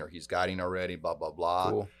guiding, or he's guiding already, blah, blah, blah.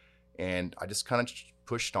 Cool. And I just kind of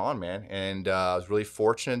pushed on, man. And I was really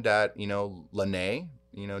fortunate that, Lene,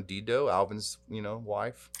 Dido, Alvin's,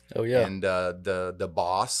 wife. Oh yeah. And the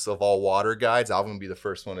boss of all water guides, Alvin would be the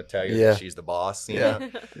first one to tell you Yeah. that she's the boss, you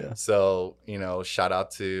know? Yeah. So, shout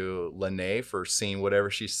out to Lene for seeing whatever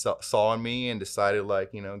she saw in me and decided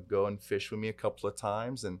go and fish with me a couple of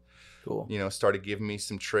times and, Cool. started giving me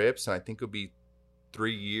some trips. And I think it'll be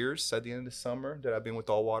 3 years at the end of the summer that I've been with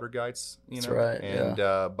all water guides, That's right. and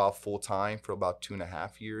about full time for about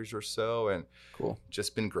 2.5 years or so. And cool.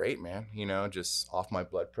 Just been great, man. Just off my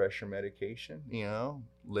blood pressure medication,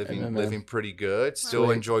 living pretty good. Still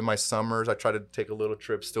Sweet. enjoy my summers. I try to take a little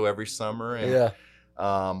trip still every summer. And Yeah.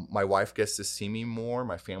 my wife gets to see me more.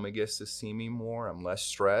 My family gets to see me more. I'm less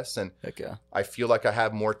stressed. And Heck yeah. I feel like I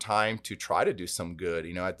have more time to try to do some good.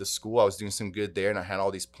 At the school, I was doing some good there and I had all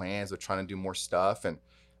these plans of trying to do more stuff. And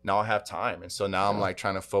now I have time. And so now I'm like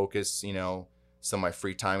trying to focus, some of my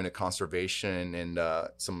free time into conservation and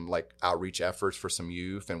some like outreach efforts for some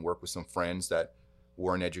youth and work with some friends that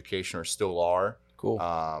were in education or still are. Cool.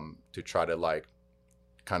 To try to like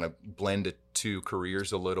kind of blend the two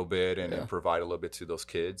careers a little bit and provide a little bit to those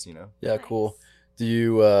kids, Yeah, Nice. cool. Do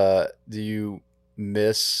you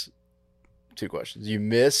miss, two questions. Do you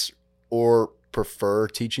miss or prefer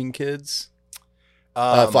teaching kids?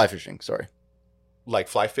 Fly fishing, sorry. Like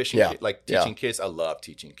fly fishing, Yeah. like teaching kids. I love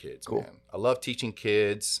teaching kids, Cool. man. I love teaching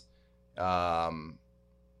kids.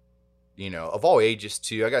 Of all ages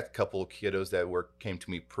too. I got a couple of kiddos that came to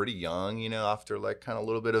me pretty young, after like kind of a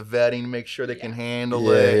little bit of vetting to make sure they can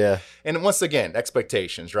handle it. Yeah. And once again,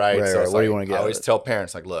 expectations, right? Right, So right. it's What do you like, wanna get I out of always it? tell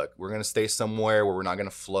parents, like, look, we're going to stay somewhere where we're not going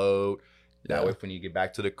to float. That way, when you get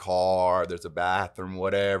back to the car, there's a bathroom,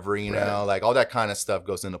 whatever, Right. like all that kind of stuff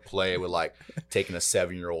goes into play with like taking a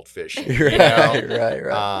 7-year-old fishing.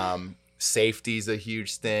 Right. Safety's a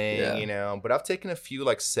huge thing, but I've taken a few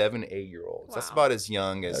like 7, 8-year-olds. Wow. That's about as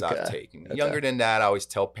young as I've taken. Okay. Younger than that, I always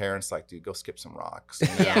tell parents like, dude, go skip some rocks.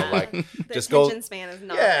 Yeah. Like The just go. attention span is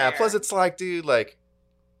not Yeah. there. Plus, it's like, dude, like,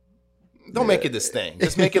 don't make it this thing.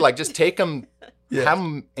 Just make it like, just take them. Yeah. Have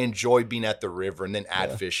them enjoy being at the river and then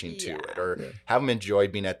add fishing to Yeah. it, or have them enjoy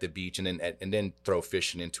being at the beach and then throw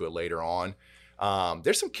fishing into it later on.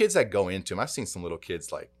 There's some kids that go into them. I've seen some little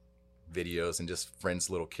kids like videos and just friends,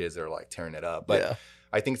 little kids that are like tearing it up. But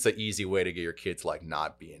I think it's an easy way to get your kids like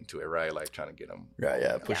not be into it, right? Like trying to get them. Right.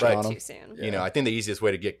 Yeah. Push Yeah, on them. too soon. Yeah. I think the easiest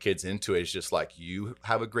way to get kids into it is just like you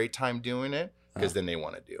have a great time doing it because then they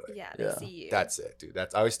want to do it. Yeah, they Yeah. see you. That's it, dude. I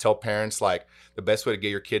always tell parents like the best way to get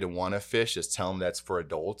your kid to want to fish is tell him that's for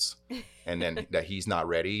adults, and then that he's not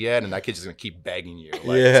ready yet, and that kid's just gonna keep begging you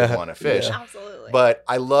to want to fish. Yeah. Absolutely. But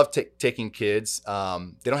I love taking kids. They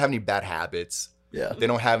don't have any bad habits. Yeah. They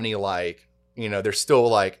don't have any like they're still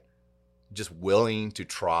like just willing to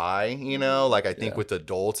try. Like I think with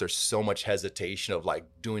adults, there's so much hesitation of like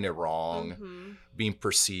doing it wrong, Mhm. being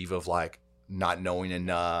perceived of like not knowing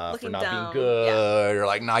enough Looking or not dumb. being good or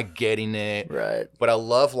like not getting it. Right. But I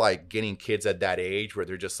love like getting kids at that age where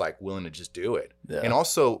they're just like willing to just do it. Yeah. And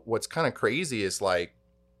also what's kind of crazy is like,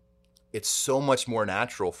 it's so much more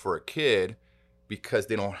natural for a kid because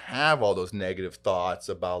they don't have all those negative thoughts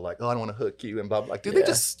about like, oh, I don't want to hook you and blah, blah. Like, dude, they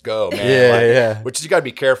just go, man. Yeah. Like, Yeah. which you got to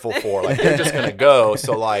be careful for. Like, they're just going to go.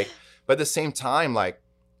 So like, but at the same time, like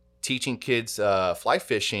teaching kids fly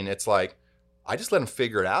fishing, it's like, I just let them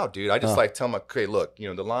figure it out, dude. I just like tell them, okay, look, the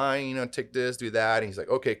line, take this, do that. And he's like,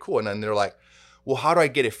 okay, cool. And then they're like, well, how do I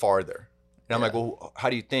get it farther? And I'm like, well, how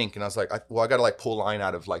do you think? And I was like, I got to like pull line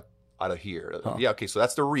out of here. Yeah. Okay. So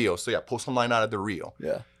that's the reel. So yeah, pull some line out of the reel.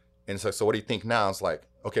 Yeah. And it's like, so what do you think now? It's like,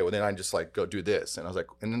 okay, well then I just like go do this. And I was like,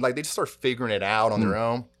 and then like they just start figuring it out on their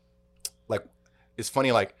own. Like, it's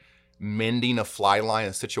funny, like mending a fly line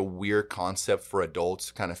is such a weird concept for adults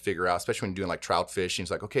to kind of figure out, especially when you're doing like trout fishing.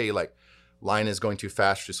 It's like, okay, like line is going too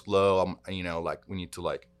fast, too slow. Like we need to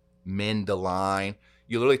like mend the line.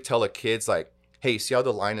 You literally tell the kids like, hey, see how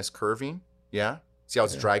the line is curving? Yeah. See how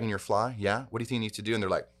it's dragging your fly? Yeah. What do you think you need to do? And they're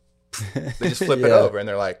like, they just flip it over and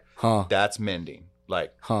they're like, that's mending.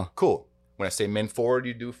 Like, cool. When I say mend forward,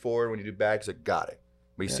 you do forward. When you do back, it's like, got it.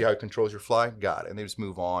 But you see how it controls your fly? Got it. And they just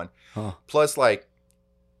move on. Plus, like,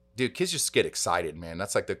 dude, kids just get excited, man.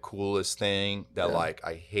 That's like the coolest thing that like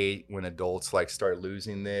I hate when adults like start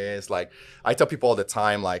losing this. Like I tell people all the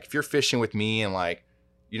time, like if you're fishing with me and like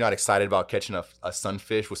you're not excited about catching a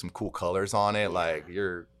sunfish with some cool colors on it, like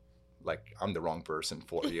you're like, I'm the wrong person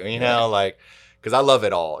for you, like, because I love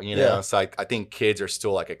it all, So I think kids are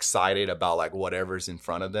still like excited about like whatever's in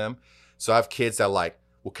front of them. So I have kids that like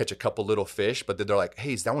will catch a couple little fish, but then they're like,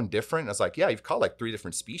 hey, is that one different? And I was like, yeah, you've caught like 3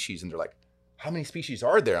 different species. And they're like, how many species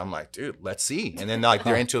are there? I'm like, dude, let's see. And then like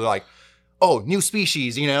they're into like, oh, new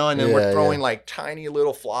species, you know, and then we're throwing like tiny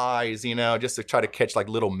little flies, you know, just to try to catch like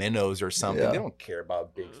little minnows or something. They don't care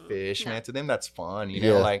about big fish, man. To them, that's fun, you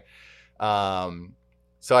know, like,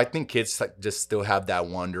 so I think kids like just still have that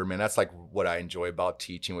wonder, man. That's like what I enjoy about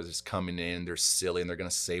teaching, was just coming in, they're silly and they're going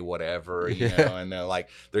to say whatever, you know, and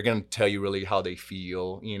they're going to tell you really how they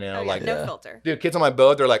feel, you know, like no filter. Dude, kids on my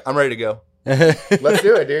boat, they're like, I'm ready to go. Let's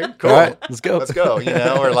do it, dude. Cool. All right, let's go. You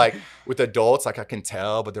know, or like with adults, like I can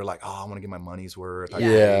tell, but they're like, oh, I want to get my money's worth. You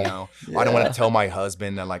know, I don't want to tell my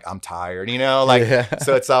husband that like I'm tired, you know, like,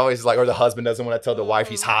 so it's always like, or the husband doesn't want to tell the wife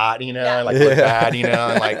he's hot, you know, and like look bad, you know,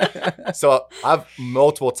 and like, so I've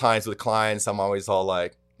multiple times with clients, I'm always all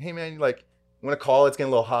like, hey man, like, want to call, it's getting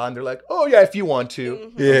a little hot, and they're like, oh yeah, if you want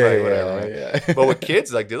to. Whatever. But with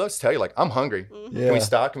kids, like, dude, let's tell you, like, I'm hungry. Can we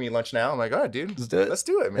stop? Can we eat lunch now? I'm like, all right, dude, let's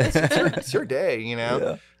do it, man. It's your day, you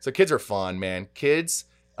know. So kids are fun, man. Kids,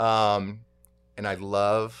 and I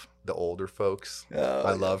love the older folks.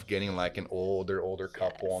 I love getting like an older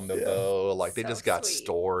couple on the boat. Like they just got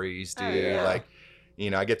stories, dude. Like, you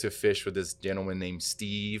know, I get to fish with this gentleman named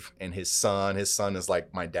Steve and his son. His son is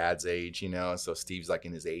like my dad's age, you know, so Steve's like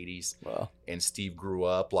in his 80s. Wow. And Steve grew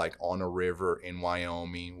up like on a river in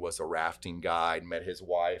Wyoming, was a rafting guide, met his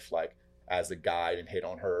wife like as a guide and hit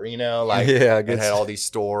on her, you know, like, and had all these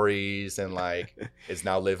stories, and like is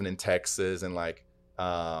now living in Texas, and like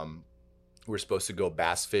we're supposed to go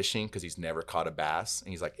bass fishing because he's never caught a bass, and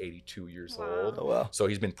he's like 82 years old. Oh, wow. So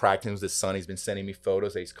he's been practicing with his son. He's been sending me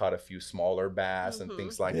photos that he's caught a few smaller bass and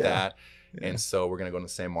things like that. And so we're gonna go to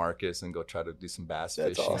San Marcos and go try to do some bass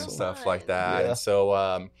fishing and stuff like that. And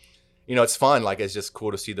so you know, it's fun. Like, it's just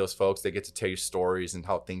cool to see those folks. They get to tell you stories and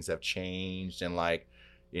how things have changed, and like,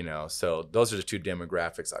 you know, so those are the two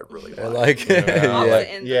demographics I really like. You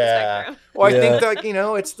know? Well, I think that, you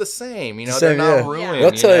know, it's the same. You know, they're not ruined.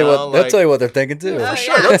 They'll tell you what they'll tell you what they're thinking too. For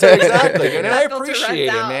sure, they'll tell you exactly. And I appreciate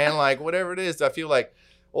it, man. Like whatever it is, I feel like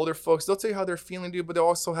older folks, they'll tell you how they're feeling, dude, but they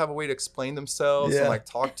also have a way to explain themselves and like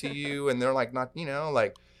talk to you, and they're like not, you know,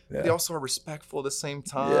 like they also are respectful at the same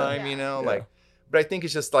time. You know, like. But I think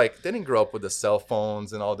it's just like they didn't grow up with the cell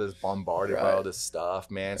phones and all this bombarded by all this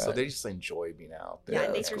stuff, man. So they just enjoy being out there.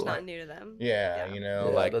 Yeah, nature's not new to them. You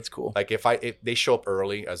know, like that's cool. Like if they show up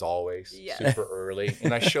early as always, super early,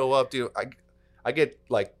 and I show up, dude, I get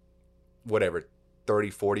like whatever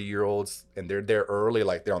 30, 40-year-olds, and they're there early,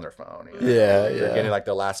 like they're on their phone. You know? They're getting like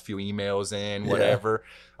the last few emails in, whatever.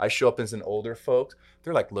 I show up as an older folks.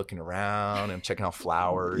 They're like looking around and checking out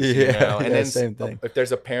flowers, you know? And then same thing. If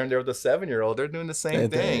there's a parent there with a 7-year-old, they're doing the same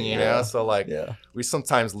thing, you know? So like we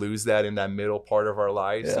sometimes lose that in that middle part of our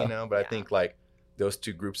lives, you know? But I think like those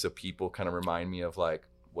two groups of people kind of remind me of like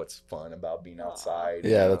what's fun about being outside.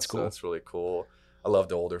 Yeah, that's cool. So that's really cool. I love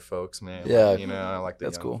the older folks, man. Yeah. You know, I like the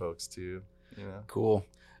young folks too. You know? Cool.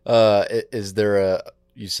 Is there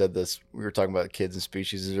you said this, we were talking about kids and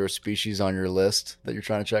species. Is there a species on your list that you're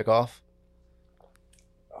trying to check off?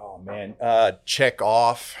 Oh man, check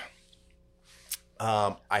off.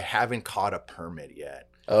 I haven't caught a permit yet.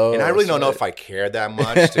 Oh, and I really don't know if I care that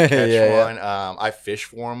much to catch one. I fished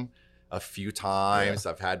for them a few times.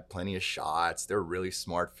 I've had plenty of shots. They're really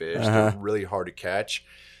smart fish. They're really hard to catch.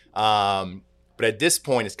 But at this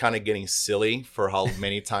point, it's kind of getting silly for how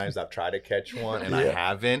many times I've tried to catch one and I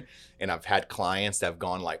haven't. And I've had clients that have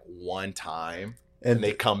gone like one time and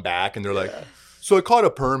they come back and they're like, so I caught a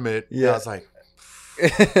permit. Yeah. And I was like,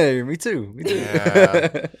 me too.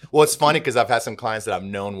 Yeah. Well, it's funny because I've had some clients that I've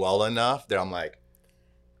known well enough that I'm like,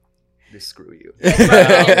 just screw you.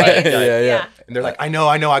 Yeah. And they're like, I know,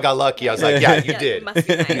 I got lucky. I was like, yeah, you did.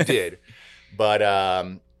 You did.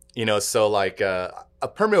 But, you know, so like, a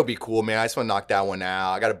permit would be cool, man. I just want to knock that one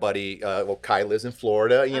out. I got a buddy, Kai lives in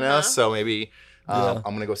Florida, you know, so maybe I'm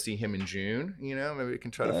going to go see him in June, you know, maybe we can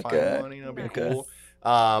try to find one, you know, be cool.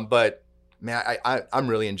 But man, I'm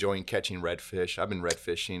really enjoying catching redfish. I've been red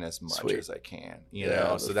fishing as much as I can, you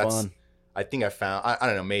know, so that's fun. I think I found, I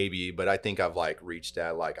don't know, maybe, but I think I've like reached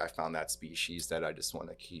that, like I found that species that I just want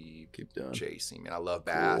to keep doing. Chasing, man. I love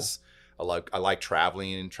bass. Cool. I like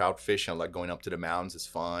traveling and trout fishing. I like going up to the mountains. It's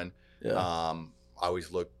fun. Yeah. I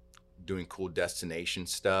always look doing cool destination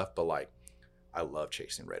stuff, but like I love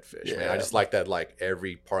chasing redfish, man. I just like that, like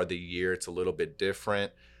every part of the year it's a little bit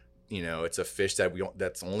different. You know, it's a fish that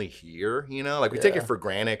that's only here, you know, like we take it for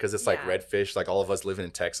granted because it's like redfish, like all of us living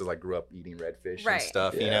in Texas, like grew up eating redfish and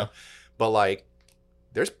stuff, you know, but like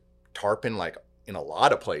there's tarpon like in a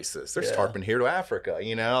lot of places. There's tarpon here to Africa,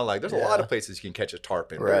 you know, like there's a lot of places you can catch a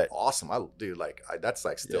tarpon. They're awesome. That's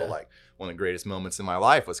like still like one of the greatest moments in my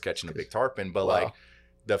life was catching a big tarpon. But like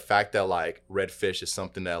the fact that like redfish is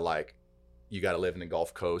something that like you got to live in the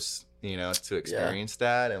Gulf Coast, you know, to experience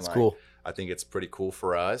that. And it's like, cool. I think it's pretty cool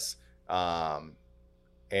for us. And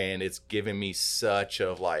it's given me such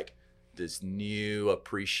of like this new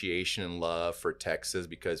appreciation and love for Texas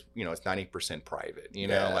because, you know, it's 90% private, you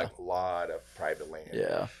know, like a lot of private land.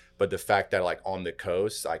 Yeah. But the fact that like on the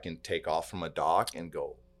coast, I can take off from a dock and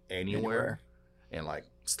go anywhere. And like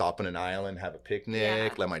stop on an island, have a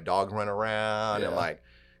picnic, let my dog run around and like,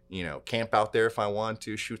 you know, camp out there if I want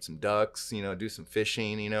to, shoot some ducks, you know, do some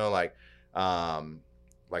fishing, you know, like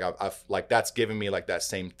I've like that's given me like that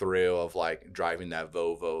same thrill of like driving that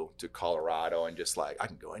Volvo to Colorado and just like I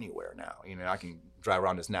can go anywhere now, you know, I can drive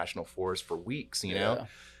around this national forest for weeks, you know.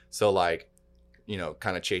 So like, you know,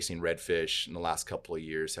 kind of chasing redfish in the last couple of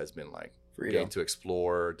years has been like getting to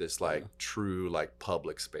explore this like true like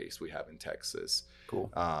public space we have in Texas. Cool.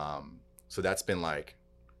 So that's been like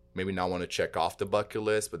maybe not want to check off the bucket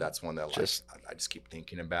list, but that's one that like I just keep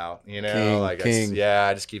thinking about, you know, I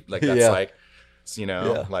just keep like that's like. You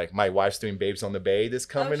know, like my wife's doing Babes on the Bay this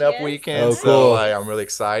coming up weekend, so I'm really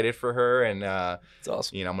excited for her, and it's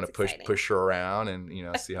awesome. You know, I'm gonna push her around and you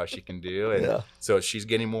know see how she can do, and so she's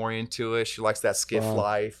getting more into it. She likes that skiff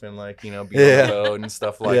life and like you know being on the boat and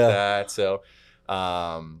stuff like that. So,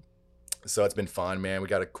 so it's been fun, man. We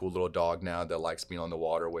got a cool little dog now that likes being on the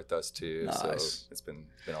water with us too. Nice. So it's been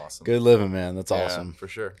awesome. Good living, man. That's awesome for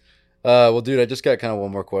sure. Well, dude, I just got kind of one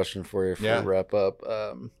more question for you for wrap up.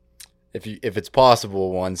 If it's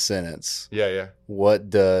possible, one sentence. What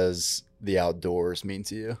does the outdoors mean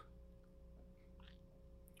to you?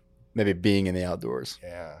 Maybe being in the outdoors.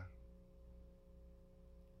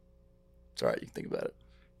 It's all right. You can think about it.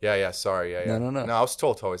 Sorry. No, I was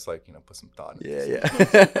told to always like, you know, put some thought into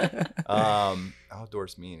this.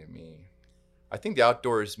 Outdoors mean to me. I think the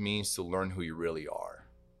outdoors means to learn who you really are.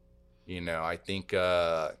 You know, I think, you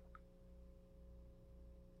know,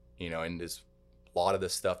 in this, a lot of the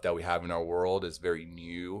stuff that we have in our world is very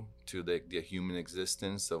new to the human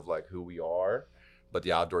existence of like who we are, but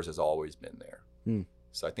the outdoors has always been there.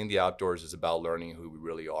 So I think the outdoors is about learning who we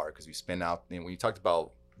really are because we spend out, and when you talked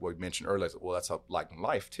about what we mentioned earlier, well, that's like in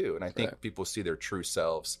life too. And I think people see their true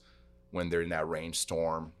selves when they're in that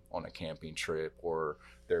rainstorm on a camping trip or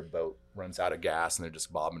their boat runs out of gas and they're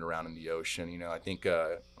just bobbing around in the ocean. You know, I think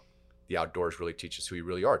the outdoors really teaches who you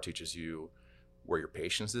really are, teaches you where your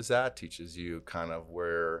patience is at, teaches you kind of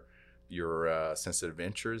where your sense of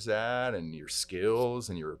adventure is at and your skills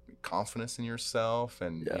and your confidence in yourself.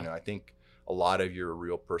 And, you know, I think a lot of your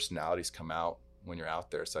real personalities come out when you're out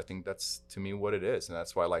there. So I think that's, to me, what it is. And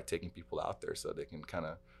that's why I like taking people out there so they can kind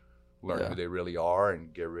of learn who they really are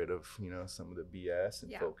and get rid of, you know, some of the BS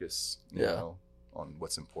and focus, you know, on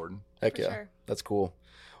what's important. Heck yeah. Sure. That's cool.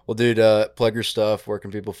 Well, dude, plug your stuff. Where can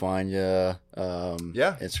people find you?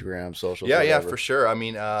 Instagram, social. Yeah, for sure. I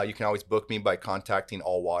mean, you can always book me by contacting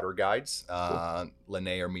All Water Guides.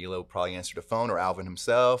 Lene or Mila will probably answer the phone, or Alvin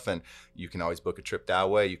himself, and you can always book a trip that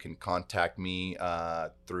way. You can contact me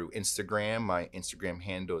through Instagram. My Instagram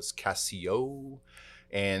handle is Cassio,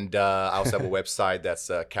 and I also have a website that's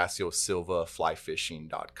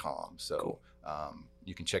CassioSilvaFlyFishing.com. So.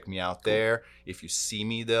 You can check me out there. If you see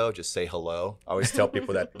me though, just say hello. I always tell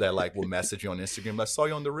people that like will message you on Instagram. I saw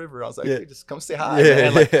you on the river. I was like, hey, just come say hi.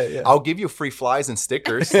 Man. Like, I'll give you free flies and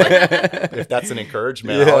stickers like, if that's an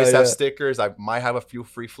encouragement. I always have stickers. I might have a few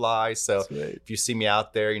free flies. So if you see me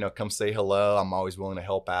out there, you know, come say hello. I'm always willing to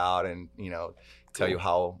help out and you know tell you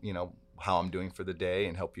how I'm doing for the day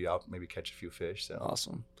and help you out. Maybe catch a few fish. So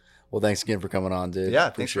awesome. Well, thanks again for coming on, dude. Yeah,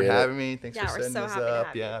 thanks for having me. Thanks for setting this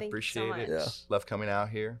up. Yeah, appreciate it. Yeah. Love coming out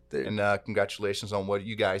here. Dude. And congratulations on what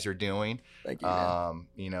you guys are doing. Thank you, man.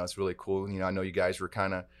 You know, it's really cool. You know, I know you guys were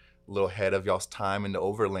kind of a little ahead of y'all's time in the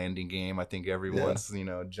overlanding game. I think everyone's, you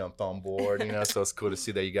know, jumped on board, you know, so it's cool to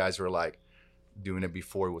see that you guys were like doing it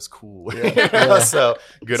before it was cool. So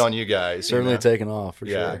good on you guys. Certainly taking off for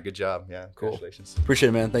sure. Yeah, good job. Yeah, cool. Congratulations. Appreciate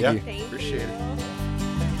it, man. Thank you. Thank Appreciate it.